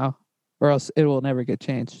change it now, or else it will never get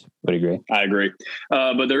changed. Would agree. I agree.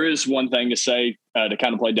 But there is one thing to say to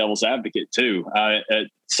kind of play devil's advocate too.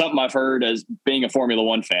 Something I've heard as being a Formula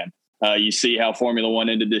One fan. You see how Formula One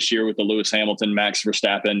ended this year with the Lewis Hamilton, Max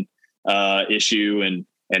Verstappen issue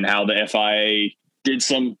and how the FIA did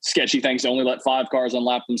some sketchy things to only let 5 cars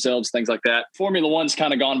unlap themselves, things like that. Formula One's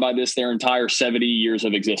kind of gone by this their entire 70 years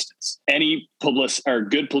of existence. Any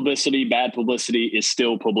good publicity, bad publicity is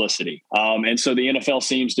still publicity. And so the NFL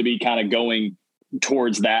seems to be kind of going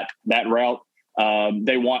towards that route.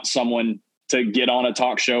 They want someone to get on a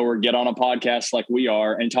talk show or get on a podcast like we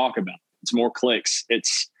are and talk about it. It's more clicks.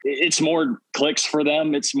 It's more clicks for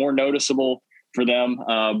them. It's more noticeable for them.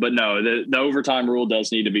 But no, the overtime rule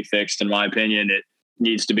does need to be fixed. In my opinion, it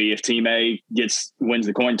needs to be if team A wins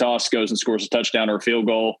the coin toss, goes and scores a touchdown or a field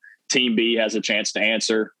goal, team B has a chance to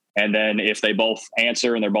answer. And then if they both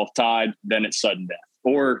answer and they're both tied, then it's sudden death,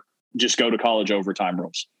 or just go to college overtime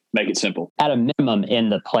rules. Make it simple. At a minimum in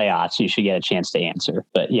the playoffs, you should get a chance to answer.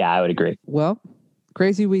 But yeah, I would agree. Well,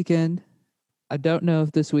 crazy weekend. I don't know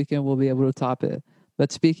if this weekend we'll be able to top it.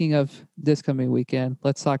 But speaking of this coming weekend,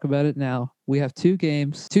 let's talk about it now. We have 2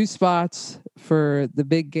 games, 2 spots for the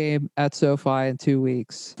big game at SoFi in 2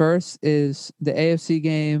 weeks. First is the AFC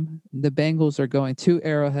game. The Bengals are going to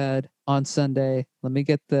Arrowhead on Sunday. Let me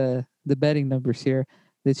get the betting numbers here.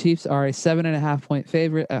 The Chiefs are a 7.5-point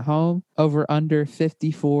favorite at home, over under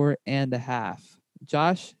 54.5.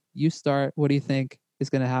 Josh, you start. What do you think is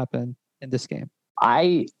going to happen in this game?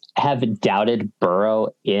 I have doubted Burrow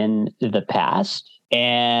in the past,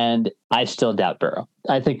 and I still doubt Burrow.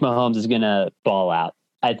 I think Mahomes is going to ball out.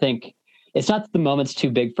 I think it's not that the moment's too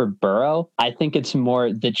big for Burrow. I think it's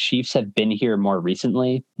more the Chiefs have been here more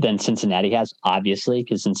recently than Cincinnati has, obviously,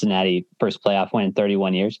 because Cincinnati first playoff win in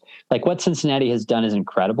 31 years. Like what Cincinnati has done is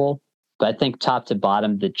incredible, but I think top to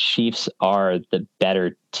bottom, the Chiefs are the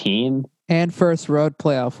better team. And first road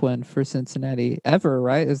playoff win for Cincinnati ever,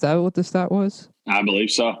 right? Is that what the stat was? I believe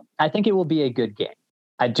so. I think it will be a good game.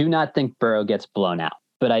 I do not think Burrow gets blown out,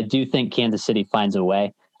 but I do think Kansas City finds a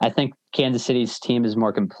way. I think Kansas City's team is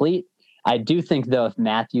more complete. I do think, though, if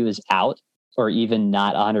Matthew is out or even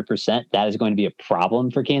not 100%, that is going to be a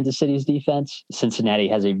problem for Kansas City's defense. Cincinnati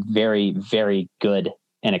has a very, very good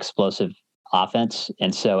and explosive offense.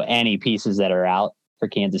 And so any pieces that are out for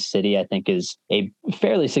Kansas City, I think, is a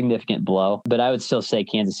fairly significant blow. But I would still say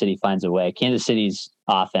Kansas City finds a way. Kansas City's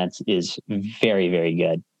offense is very, very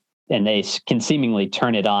good, and they can seemingly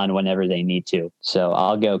turn it on whenever they need to. So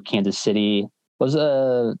I'll go Kansas City. Was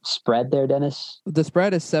a spread there, Dennis? The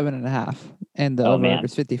spread is 7.5, and the over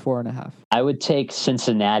is 54.5. I would take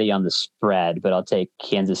Cincinnati on the spread, but I'll take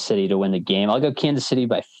Kansas City to win the game. I'll go Kansas City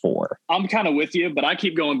by 4. I'm kind of with you, but I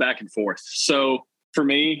keep going back and forth. So for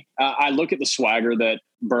me, I look at the swagger that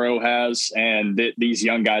Burrow has and that these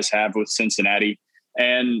young guys have with Cincinnati,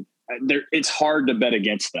 and it's hard to bet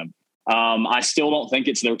against them. I still don't think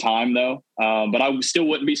it's their time, though. But I still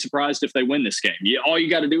wouldn't be surprised if they win this game. All you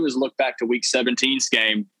got to do is look back to Week 17's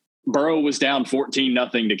game. Burrow was down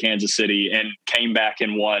 14-0 to Kansas City and came back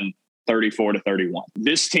and won 34-31.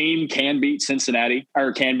 This team can beat Cincinnati,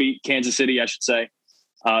 or can beat Kansas City, I should say.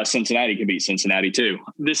 Cincinnati can beat Cincinnati too.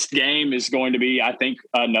 This game is going to be, I think,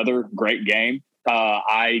 another great game.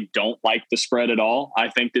 I don't like the spread at all. I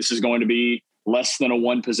think this is going to be less than a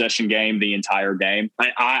 1-possession game the entire game.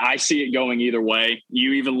 I see it going either way.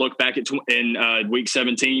 You even look back at in Week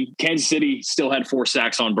 17, Kansas City still had 4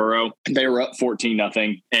 sacks on Burrow. They were up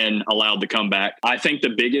 14-0 and allowed the comeback. I think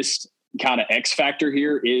the biggest kind of X factor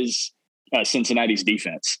here is Cincinnati's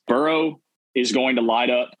defense. Burrow is going to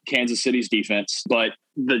light up Kansas City's defense, but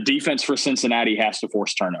the defense for Cincinnati has to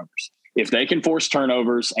force turnovers. If they can force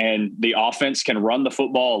turnovers and the offense can run the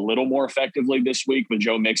football a little more effectively this week with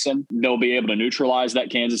Joe Mixon, they'll be able to neutralize that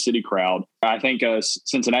Kansas City crowd. I think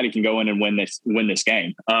Cincinnati can go in and win this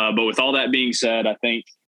game. But with all that being said, I think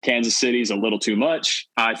Kansas City is a little too much.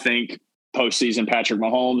 I think postseason Patrick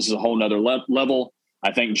Mahomes is a whole nother level.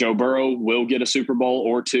 I think Joe Burrow will get a Super Bowl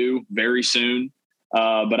or 2 very soon.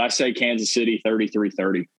 But I say Kansas City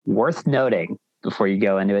 33-30. Worth noting before you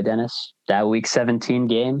go into it, Dennis, that Week 17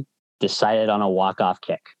 game decided on a walk-off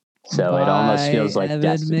kick. So it almost feels like Evan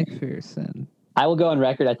destiny. McPherson. I will go on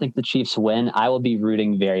record. I think the Chiefs win. I will be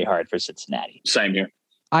rooting very hard for Cincinnati. Same here.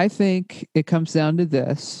 I think it comes down to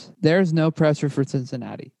this. There's no pressure for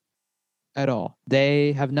Cincinnati at all.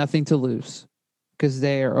 They have nothing to lose because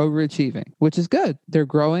they are overachieving, which is good. They're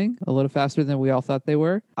growing a little faster than we all thought they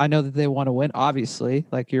were. I know that they want to win, obviously.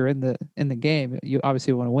 Like, you're in the game, you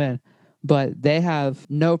obviously want to win. But they have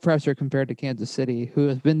no pressure compared to Kansas City, who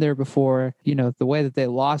has been there before. You know, the way that they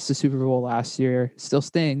lost the Super Bowl last year still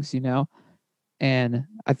stings, you know. And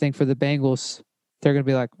I think for the Bengals, they're going to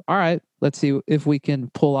be like, all right, let's see if we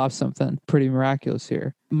can pull off something pretty miraculous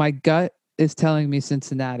here. My gut is telling me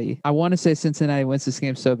Cincinnati. I want to say Cincinnati wins this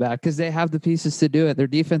game so bad because they have the pieces to do it. Their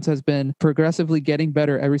defense has been progressively getting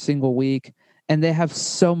better every single week, and they have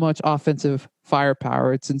so much offensive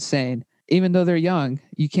firepower. It's insane. Even though they're young,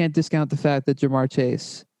 you can't discount the fact that Jamar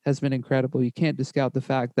Chase has been incredible. You can't discount the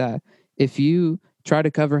fact that if you try to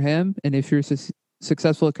cover him and if you're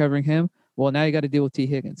successful at covering him, well, now you got to deal with T.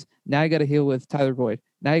 Higgins. Now you got to deal with Tyler Boyd.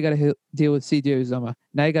 Now you got to deal with CJ Uzoma.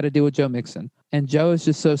 Now you got to deal with Joe Mixon. And Joe is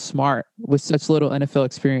just so smart with such little NFL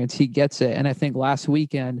experience. He gets it. And I think last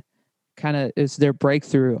weekend kind of is their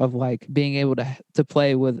breakthrough of like being able to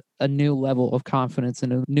play with a new level of confidence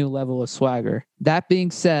and a new level of swagger. That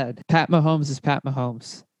being said, Pat Mahomes is Pat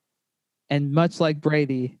Mahomes. And much like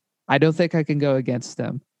Brady, I don't think I can go against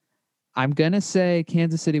them. I'm going to say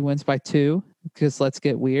Kansas City wins by 2 because let's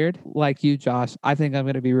get weird. Like you, Josh, I think I'm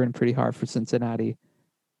going to be rooting pretty hard for Cincinnati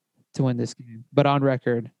to win this game. But on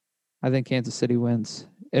record, I think Kansas City wins.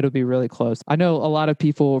 It'll be really close. I know a lot of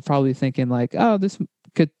people are probably thinking like, oh, this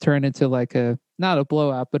could turn into like not a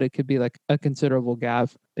blowout, but it could be like a considerable gap.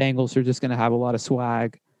 Bengals are just going to have a lot of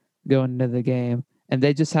swag going into the game. And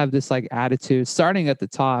they just have this like attitude starting at the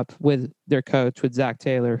top with their coach, with Zach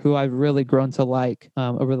Taylor, who I've really grown to like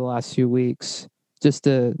over the last few weeks. Just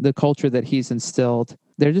the culture that he's instilled.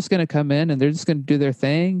 They're just going to come in and they're just going to do their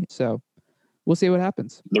thing. So we'll see what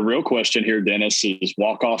happens. The real question here, Dennis, is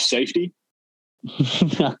walk-off safety.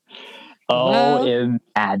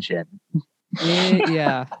 Imagine.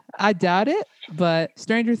 Yeah, I doubt it, but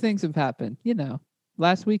stranger things have happened,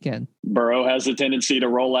 last weekend. Burrow has a tendency to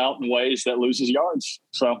roll out in ways that loses yards.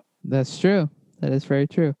 So that's true. That is very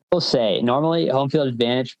true. I will say, normally home field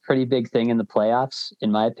advantage, pretty big thing in the playoffs,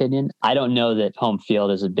 in my opinion. I don't know that home field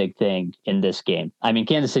is a big thing in this game. I mean,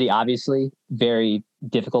 Kansas City, obviously, very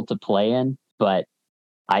difficult to play in, but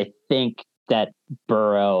I think that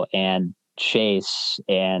Burrow and Chase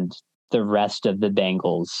and the rest of the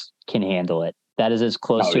Bengals can handle it. That is as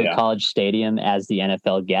close to a college stadium as the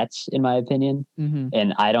NFL gets, in my opinion. Mm-hmm.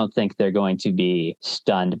 And I don't think they're going to be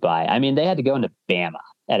stunned by. I mean, they had to go into Bama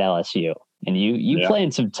at LSU. And you play in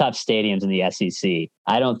some tough stadiums in the SEC.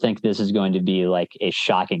 I don't think this is going to be like a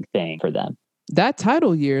shocking thing for them. That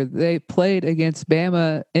title year, they played against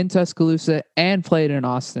Bama in Tuscaloosa and played in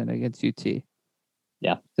Austin against UT.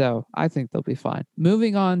 Yeah. So I think they'll be fine.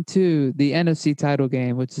 Moving on to the NFC title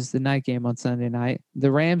game, which is the night game on Sunday night.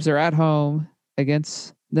 The Rams are at home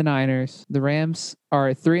against the Niners. The Rams are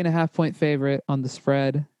a 3.5-point favorite on the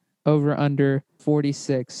spread, over under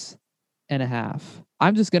 46.5.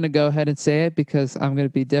 I'm just going to go ahead and say it because I'm going to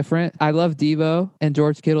be different. I love Deebo and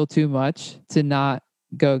George Kittle too much to not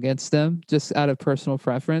go against them, just out of personal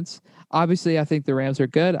preference. Obviously, I think the Rams are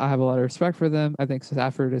good. I have a lot of respect for them. I think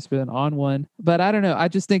Stafford has been on one. But I don't know. I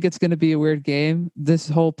just think it's going to be a weird game. This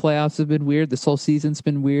whole playoffs have been weird. This whole season's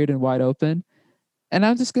been weird and wide open. And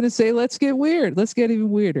I'm just going to say, let's get weird. Let's get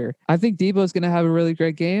even weirder. I think Deebo's going to have a really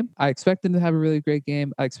great game. I expect him to have a really great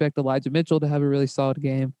game. I expect Elijah Mitchell to have a really solid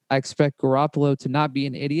game. I expect Garoppolo to not be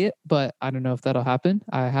an idiot, but I don't know if that'll happen.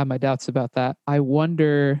 I have my doubts about that. I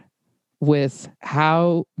wonder, with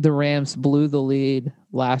how the Rams blew the lead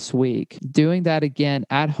last week, doing that again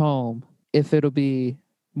at home, if it'll be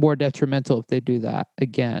more detrimental if they do that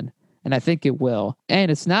again. And I think it will. And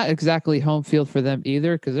it's not exactly home field for them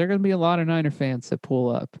either, because there are going to be a lot of Niner fans that pull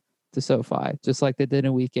up to SoFi, just like they did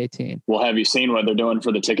in Week 18. Well, have you seen what they're doing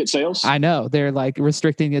for the ticket sales? I know. They're like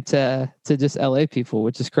restricting it to just LA people,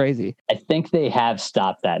 which is crazy. I think they have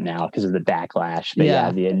stopped that now because of the backlash. But yeah,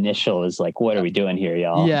 the initial is like, what are we doing here,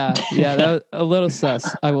 y'all? Yeah, that was a little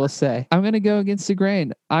sus, I will say. I'm going to go against the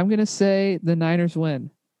grain. I'm going to say the Niners win.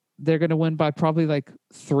 They're going to win by probably like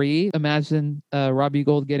 3. Imagine Robbie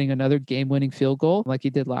Gould getting another game-winning field goal like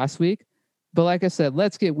he did last week. But like I said,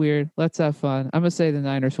 let's get weird. Let's have fun. I'm going to say the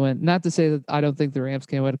Niners win. Not to say that I don't think the Rams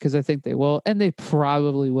can win, because I think they will, and they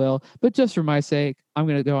probably will. But just for my sake, I'm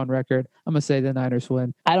going to go on record. I'm going to say the Niners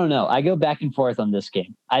win. I don't know. I go back and forth on this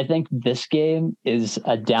game. I think this game is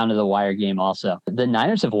a down-to-the-wire game also. The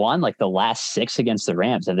Niners have won like the last 6 against the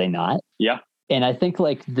Rams, have they not? Yeah. And I think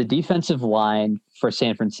like the defensive line for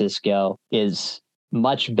San Francisco is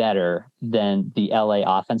much better than the LA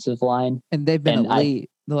offensive line. And they've been elite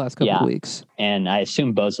the last couple of weeks. And I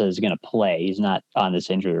assume Bosa is going to play. He's not on this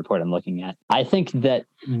injury report I'm looking at. I think that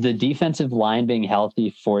the defensive line being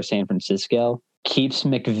healthy for San Francisco keeps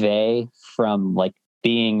McVay from like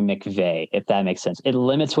being McVay, if that makes sense. It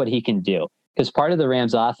limits what he can do. Because part of the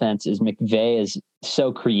Rams offense is McVay is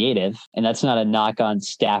so creative, and that's not a knock on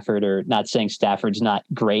Stafford, or not saying Stafford's not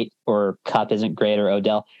great or Kupp isn't great or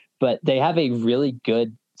Odell, but they have a really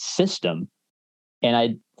good system And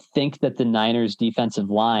I think that the Niners defensive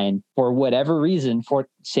line, for whatever reason, for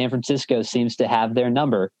San Francisco seems to have their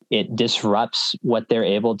number. It disrupts what they're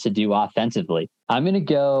able to do offensively. I'm going to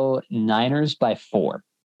go Niners by 4.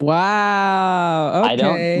 Wow. Okay. I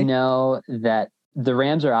don't know that the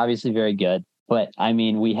Rams are obviously very good, but I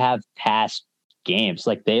mean, we have past games.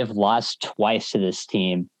 Like they have lost twice to this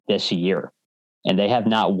team this year. And they have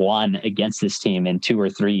not won against this team in 2 or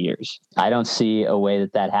 3 years. I don't see a way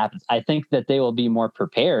that happens. I think that they will be more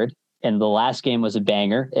prepared. And the last game was a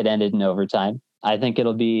banger. It ended in overtime. I think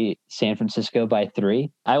it'll be San Francisco by 3.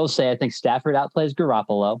 I will say I think Stafford outplays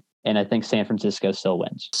Garoppolo, and I think San Francisco still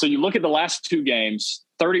wins. So you look at the last 2 games,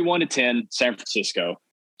 31-10, San Francisco.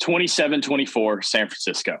 27-24, San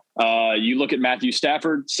Francisco. You look at Matthew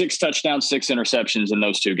Stafford, 6 touchdowns, 6 interceptions in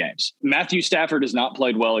those 2 games. Matthew Stafford has not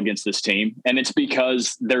played well against this team, and it's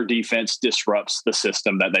because their defense disrupts the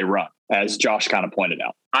system that they run, as Josh kind of pointed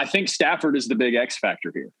out. I think Stafford is the big X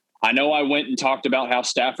factor here. I know I went and talked about how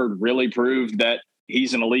Stafford really proved that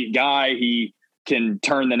he's an elite guy. He can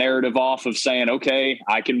turn the narrative off of saying, okay,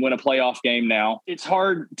 I can win a playoff game now. It's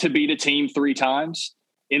hard to beat a team 3 times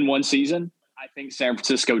in one season. I think San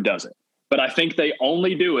Francisco does it, but I think they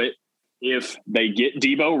only do it if they get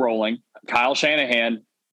Debo rolling. Kyle Shanahan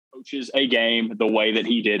coaches a game the way that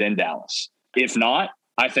he did in Dallas. If not,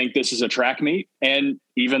 I think this is a track meet. And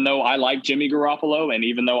even though I like Jimmy Garoppolo, and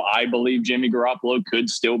even though I believe Jimmy Garoppolo could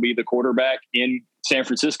still be the quarterback in San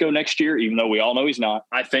Francisco next year, even though we all know he's not,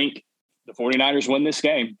 I think the 49ers win this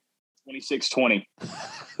game 26-20.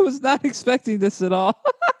 I was not expecting this at all.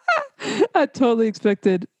 I totally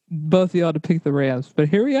expected both of y'all to pick the Rams, but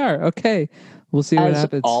here we are. Okay, we'll see what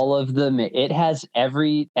happens. All of them, it has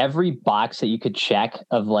every box that you could check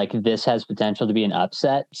of like this has potential to be an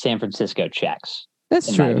upset. San Francisco checks.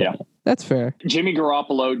 That's true. That's fair. Jimmy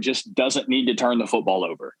Garoppolo just doesn't need to turn the football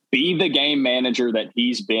over. Be the game manager that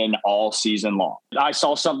he's been all season long. I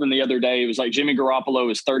saw something the other day. It was like Jimmy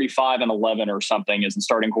Garoppolo is 35-11 or something as the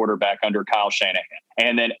starting quarterback under Kyle Shanahan.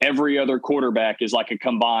 And then every other quarterback is like a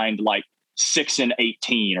combined like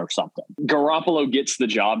 6-18 or something. Garoppolo gets the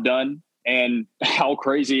job done, and how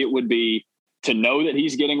crazy it would be to know that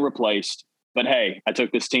he's getting replaced. But hey, I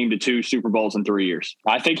took this team to 2 Super Bowls in 3 years.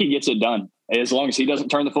 I think he gets it done. As long as he doesn't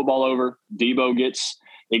turn the football over, Debo gets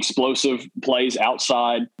explosive plays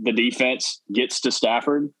outside, the defense gets to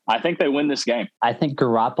Stafford, I think they win this game. I think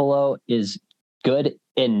Garoppolo is good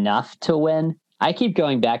enough to win. I keep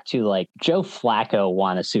going back to like Joe Flacco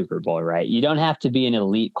won a Super Bowl, right? You don't have to be an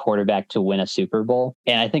elite quarterback to win a Super Bowl.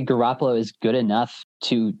 And I think Garoppolo is good enough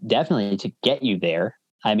to definitely to get you there.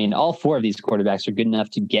 I mean, all 4 of these quarterbacks are good enough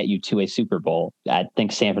to get you to a Super Bowl. I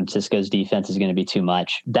think San Francisco's defense is going to be too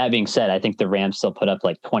much. That being said, I think the Rams still put up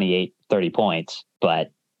like 28, 30 points,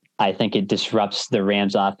 but I think it disrupts the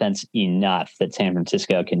Rams offense enough that San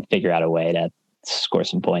Francisco can figure out a way to score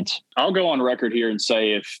some points. I'll go on record here and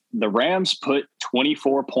say if the Rams put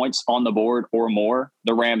 24 points on the board or more,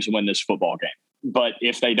 the Rams win this football game. But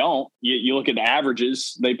if they don't, you look at the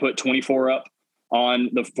averages, they put 24 up on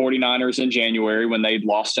the 49ers in January when they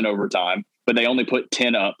lost in overtime, but they only put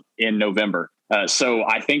 10 up in November. So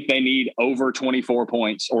I think they need over 24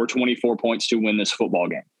 points or 24 points to win this football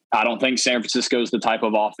game. I don't think San Francisco is the type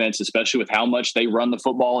of offense, especially with how much they run the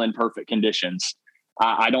football in perfect conditions.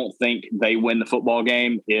 I don't think they win the football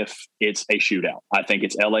game if it's a shootout. I think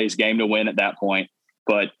it's LA's game to win at that point,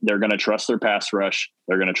 but they're going to trust their pass rush.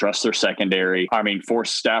 They're going to trust their secondary. I mean,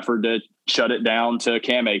 force Stafford to shut it down to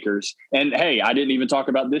Cam Akers. And hey, I didn't even talk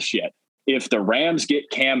about this yet. If the Rams get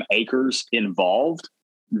Cam Akers involved,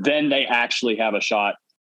 then they actually have a shot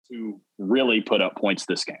to really put up points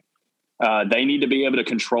this game. They need to be able to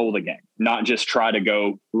control the game, not just try to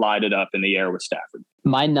go light it up in the air with Stafford.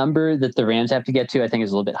 My number that the Rams have to get to, I think,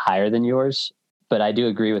 is a little bit higher than yours, but I do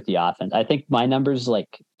agree with the offense. I think my number is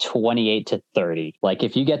like 28-30. Like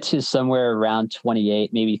if you get to somewhere around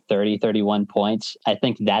 28, maybe 30, 31 points, I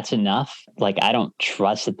think that's enough. Like I don't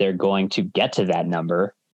trust that they're going to get to that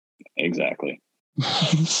number. Exactly.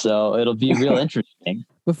 So it'll be real interesting.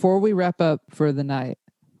 Before we wrap up for the night,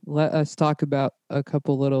 let us talk about a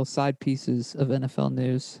couple little side pieces of NFL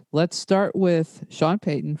news. Let's start with Sean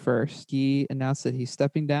Payton first. He announced that he's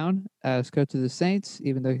stepping down as coach of the Saints,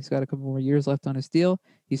 even though he's got a couple more years left on his deal.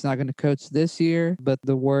 He's not going to coach this year, but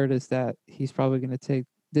the word is that he's probably going to take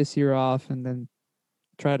this year off and then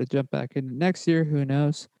try to jump back into next year. Who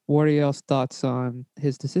knows? What are y'all's thoughts on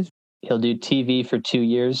his decision? He'll do TV for 2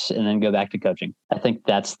 years and then go back to coaching. I think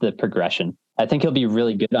that's the progression. I think he'll be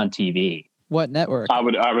really good on TV. What network? I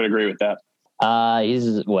would agree with that.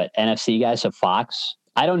 He's what, NFC guy, so Fox.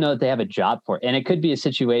 I don't know if they have a job for it. And it could be a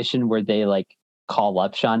situation where they like call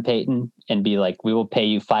up Sean Payton and be like, we will pay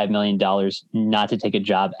you $5 million not to take a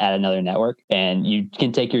job at another network. And you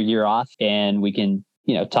can take your year off and we can,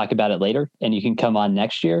 talk about it later and you can come on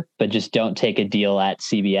next year, but just don't take a deal at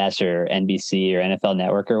CBS or NBC or NFL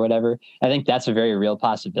Network or whatever. I think that's a very real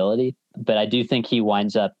possibility, but I do think he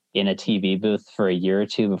winds up in a TV booth for a year or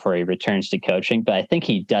two before he returns to coaching. But I think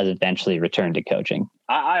he does eventually return to coaching.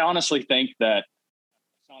 I honestly think that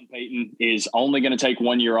Sean Payton is only going to take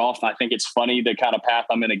 1 year off. I think it's funny the kind of path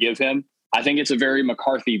I'm going to give him. I think it's a very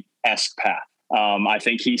McCarthy-esque path. I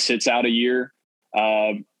think he sits out a year,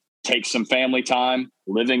 takes some family time,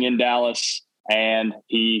 living in Dallas, and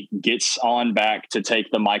he gets on back to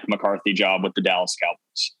take the Mike McCarthy job with the Dallas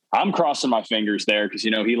Cowboys. I'm crossing my fingers there because,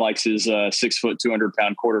 he likes his 6 foot,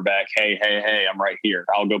 200-pound quarterback. Hey, I'm right here.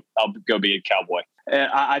 I'll go be a Cowboy.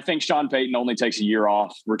 I think Sean Payton only takes a year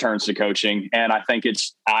off, returns to coaching, and I think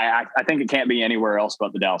I think it can't be anywhere else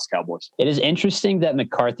but the Dallas Cowboys. It is interesting that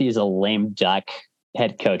McCarthy is a lame duck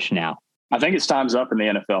head coach now. I think it's time's up in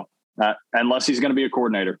the NFL, unless he's going to be a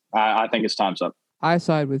coordinator. I think it's time's up. I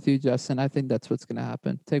side with you, Justin. I think that's what's going to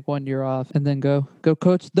happen. Take 1 year off and then go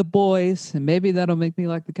coach the boys. And maybe that'll make me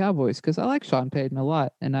like the Cowboys because I like Sean Payton a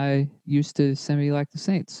lot. And I used to semi-like the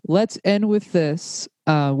Saints. Let's end with this.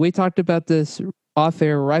 We talked about this off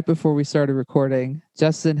air right before we started recording.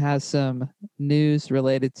 Justin has some news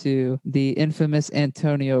related to the infamous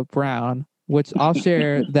Antonio Brown, which I'll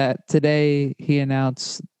share that today he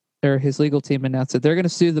announced, or his legal team announced that they're going to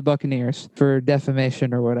sue the Buccaneers for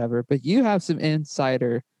defamation or whatever. But you have some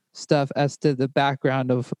insider stuff as to the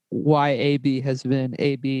background of why AB has been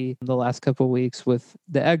AB in the last couple of weeks with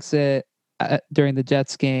the exit during the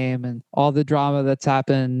Jets game and all the drama that's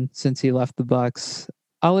happened since he left the Bucs.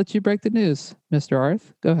 I'll let you break the news, Mr.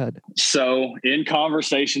 Arth. Go ahead. So in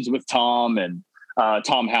conversations with Tom and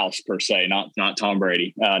Tom House per se, not Tom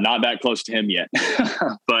Brady, not that close to him yet,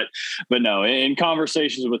 but no, in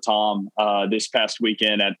conversations with Tom this past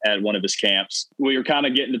weekend at one of his camps, we were kind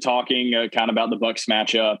of getting to talking kind of about the Bucs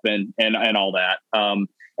matchup and all that.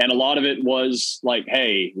 And a lot of it was like,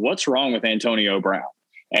 hey, what's wrong with Antonio Brown?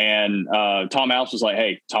 And Tom House was like,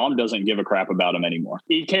 hey, Tom doesn't give a crap about him anymore.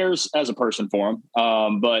 He cares as a person for him.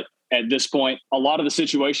 But at this point, a lot of the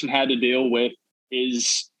situation had to deal with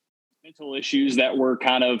his mental issues that were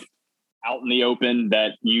kind of out in the open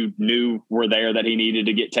that you knew were there that he needed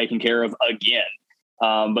to get taken care of again.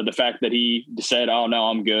 But the fact that he said, oh, no,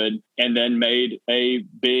 I'm good, and then made a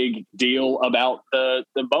big deal about the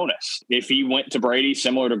bonus. If he went to Brady,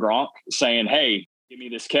 similar to Gronk, saying, hey, give me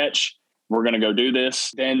this catch, we're going to go do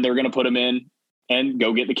this, then they're going to put him in and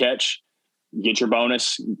go get the catch, get your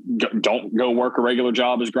bonus. Don't go work a regular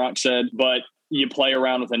job, as Gronk said. But you play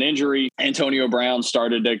around with an injury. Antonio Brown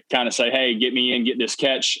started to kind of say, hey, get me in, get this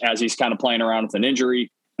catch, as he's kind of playing around with an injury.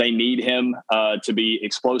 They need him to be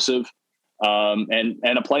explosive and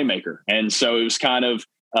a playmaker. And so it was kind of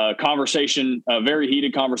a conversation, a very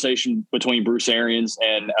heated conversation between Bruce Arians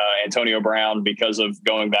and Antonio Brown because of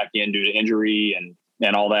going back in due to injury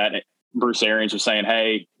and all that. Bruce Arians was saying,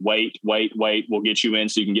 hey, wait, we'll get you in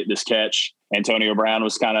so you can get this catch. Antonio Brown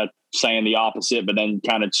was kind of saying the opposite, but then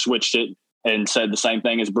kind of switched it and said the same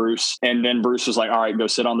thing as Bruce. And then Bruce was like, all right, go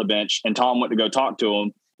sit on the bench. And Tom went to go talk to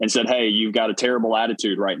him and said, hey, you've got a terrible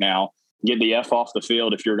attitude right now. Get the F off the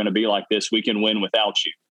field. If you're going to be like this, we can win without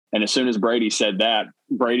you. And as soon as Brady said that,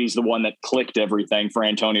 Brady's the one that clicked everything for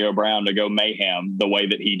Antonio Brown to go mayhem the way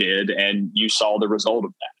that he did. And you saw the result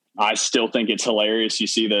of that. I still think it's hilarious. You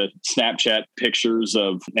see the Snapchat pictures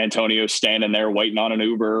of Antonio standing there waiting on an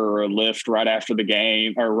Uber or a Lyft right after the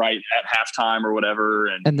game or right at halftime or whatever.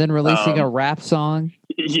 And then releasing a rap song.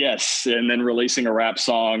 Yes. And then releasing a rap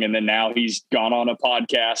song. And then now he's gone on a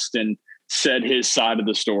podcast and said his side of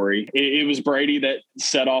the story. It was Brady that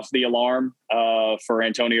set off the alarm for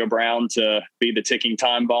Antonio Brown to be the ticking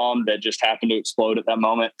time bomb that just happened to explode at that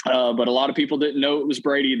moment. But a lot of people didn't know it was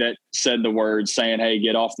Brady that said the words saying, hey,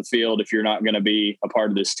 get off the field if you're not going to be a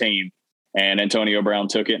part of this team. And Antonio Brown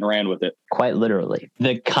took it and ran with it. Quite literally.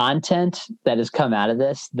 The content that has come out of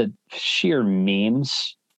this, the sheer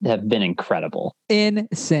memes have been incredible.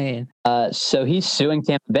 Insane. So he's suing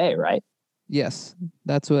Tampa Bay, right? Yes,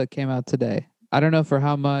 that's what came out today. I don't know for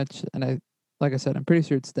how much, and like I said, I'm pretty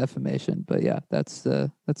sure it's defamation. But yeah, that's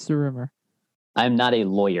the rumor. I'm not a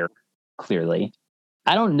lawyer, clearly.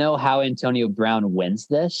 I don't know how Antonio Brown wins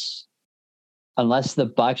this, unless the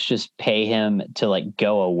Bucs just pay him to like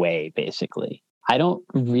go away. Basically, I don't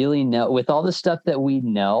really know. With all the stuff that we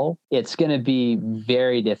know, it's going to be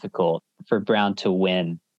very difficult for Brown to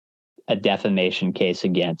win a defamation case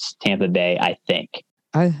against Tampa Bay, I think.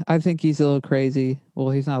 I think he's a little crazy. Well,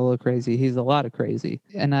 he's not a little crazy. He's a lot of crazy.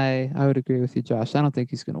 And I would agree with you, Josh. I don't think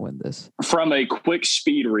he's going to win this. From a quick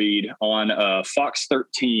speed read on Fox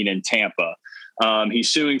 13 in Tampa, he's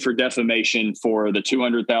suing for defamation for the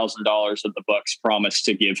 $200,000 that the Bucs promised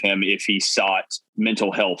to give him if he sought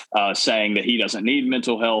mental health, saying that he doesn't need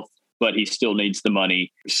mental health, but he still needs the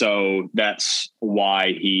money. So that's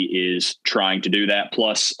why he is trying to do that,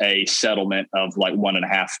 plus a settlement of like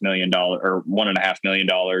 $1.5 million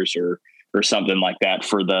or something like that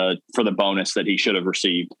for the bonus that he should have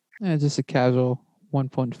received. Yeah, just a casual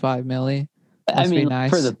 1.5 million. I mean, nice.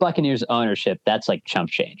 For the Buccaneers ownership, that's like chump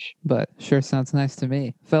change. But sure sounds nice to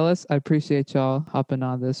me. Fellas, I appreciate y'all hopping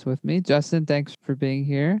on this with me. Justin, thanks for being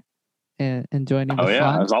here and joining the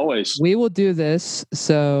fun. As always. We will do this.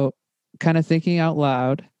 So kind of thinking out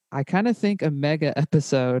loud, I kind of think a mega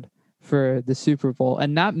episode for the Super Bowl,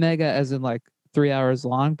 and not mega as in like 3 hours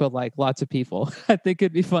long, but like lots of people. I think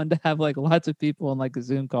it'd be fun to have like lots of people on like a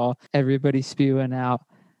Zoom call, everybody spewing out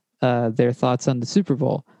their thoughts on the Super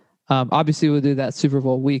Bowl. Obviously, we'll do that Super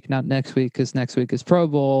Bowl week, not next week, because next week is Pro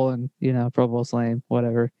Bowl, and Pro Bowl's lame.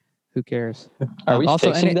 Whatever, who cares? Are we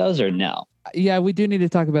fixing those or no? Yeah, we do need to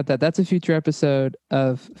talk about that. That's a future episode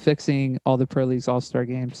of fixing all the Pro League's All-Star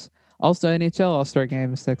games. Also, NHL All-Star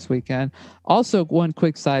games next weekend. Also, one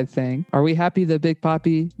quick side thing: are we happy that Big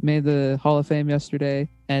Papi made the Hall of Fame yesterday?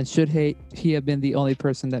 And should he have been the only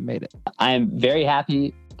person that made it? I am very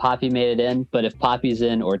happy Papi made it in, but if Papi's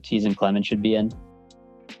in, Ortiz and Clemens should be in.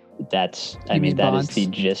 That is the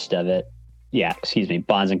gist of it. Yeah, excuse me.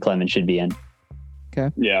 Bonds and Clemens should be in.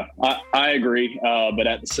 Okay. Yeah, I agree.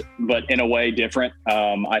 But in a way different.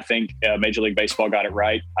 I think Major League Baseball got it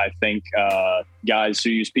right. I think guys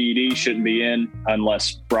who use PEDs shouldn't be in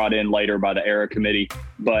unless brought in later by the ERA committee.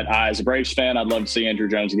 But as a Braves fan, I'd love to see Andrew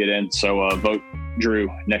Jones get in. So vote Drew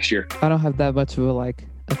next year. I don't have that much of a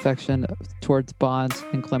affection towards Bonds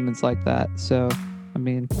and Clemens like that. So I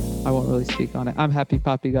mean, I won't really speak on it. I'm happy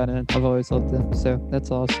Papi got in. I've always loved him. So that's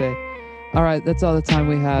all I'll say. All right. That's all the time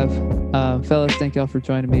we have. Fellas, thank y'all for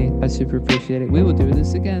joining me. I super appreciate it. We will do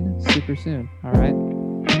this again super soon. All right.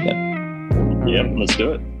 Yep. Let's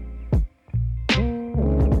do it.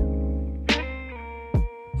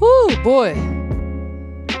 Whoo, boy.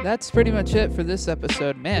 That's pretty much it for this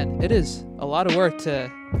episode. Man, it is a lot of work to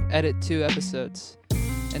edit 2 episodes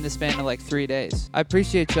in the span of 3 days. I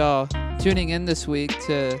appreciate y'all tuning in this week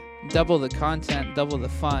to double the content, double the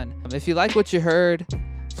fun. If you like what you heard,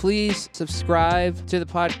 please subscribe to the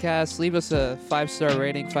podcast. Leave us a 5-star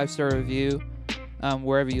rating, 5-star review,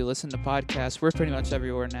 wherever you listen to podcasts. We're pretty much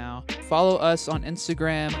everywhere now. Follow us on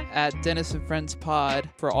Instagram at Dennis and Friends Pod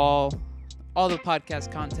for all the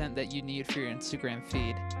podcast content that you need for your Instagram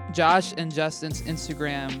feed. Josh and Justin's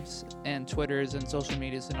Instagrams and Twitters and social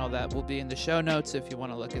medias and all that will be in the show notes. If you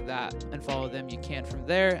want to look at that and follow them, you can from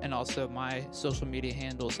there, and also my social media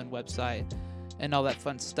handles and website and all that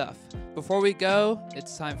fun stuff. Before we go,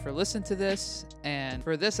 it's time for Listen to This, and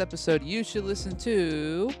for this episode, you should listen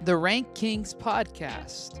to the Rank Kings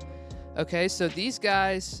podcast. Okay, so these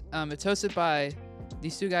guys, it's hosted by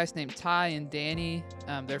these 2 guys named Ty and Danny.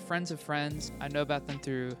 They're friends of friends. I know about them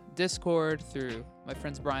through Discord, through my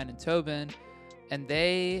friends Brian and Tobin. And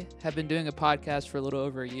they have been doing a podcast for a little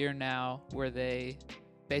over a year now where they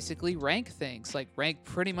basically rank things, rank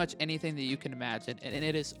pretty much anything that you can imagine. And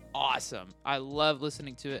it is awesome. I love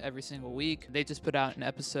listening to it every single week. They just put out an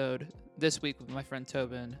episode this week with my friend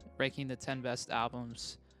Tobin, ranking the 10 best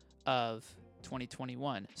albums of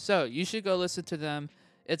 2021. So you should go listen to them.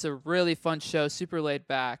 It's a really fun show, super laid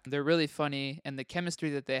back. They're really funny, and the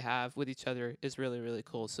chemistry that they have with each other is really, really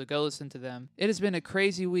cool. So go listen to them. It has been a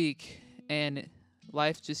crazy week, and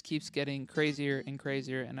life just keeps getting crazier and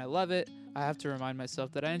crazier, and I love it. I have to remind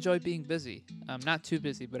myself that I enjoy being busy. Not too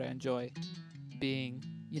busy, but I enjoy being,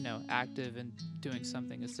 active and doing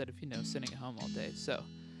something instead of, sitting at home all day. So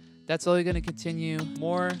that's only going to continue.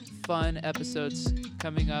 More fun episodes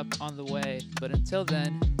coming up on the way. But until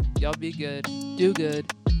then, y'all be good, do good,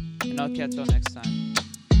 and I'll catch y'all next time.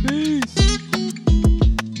 Peace.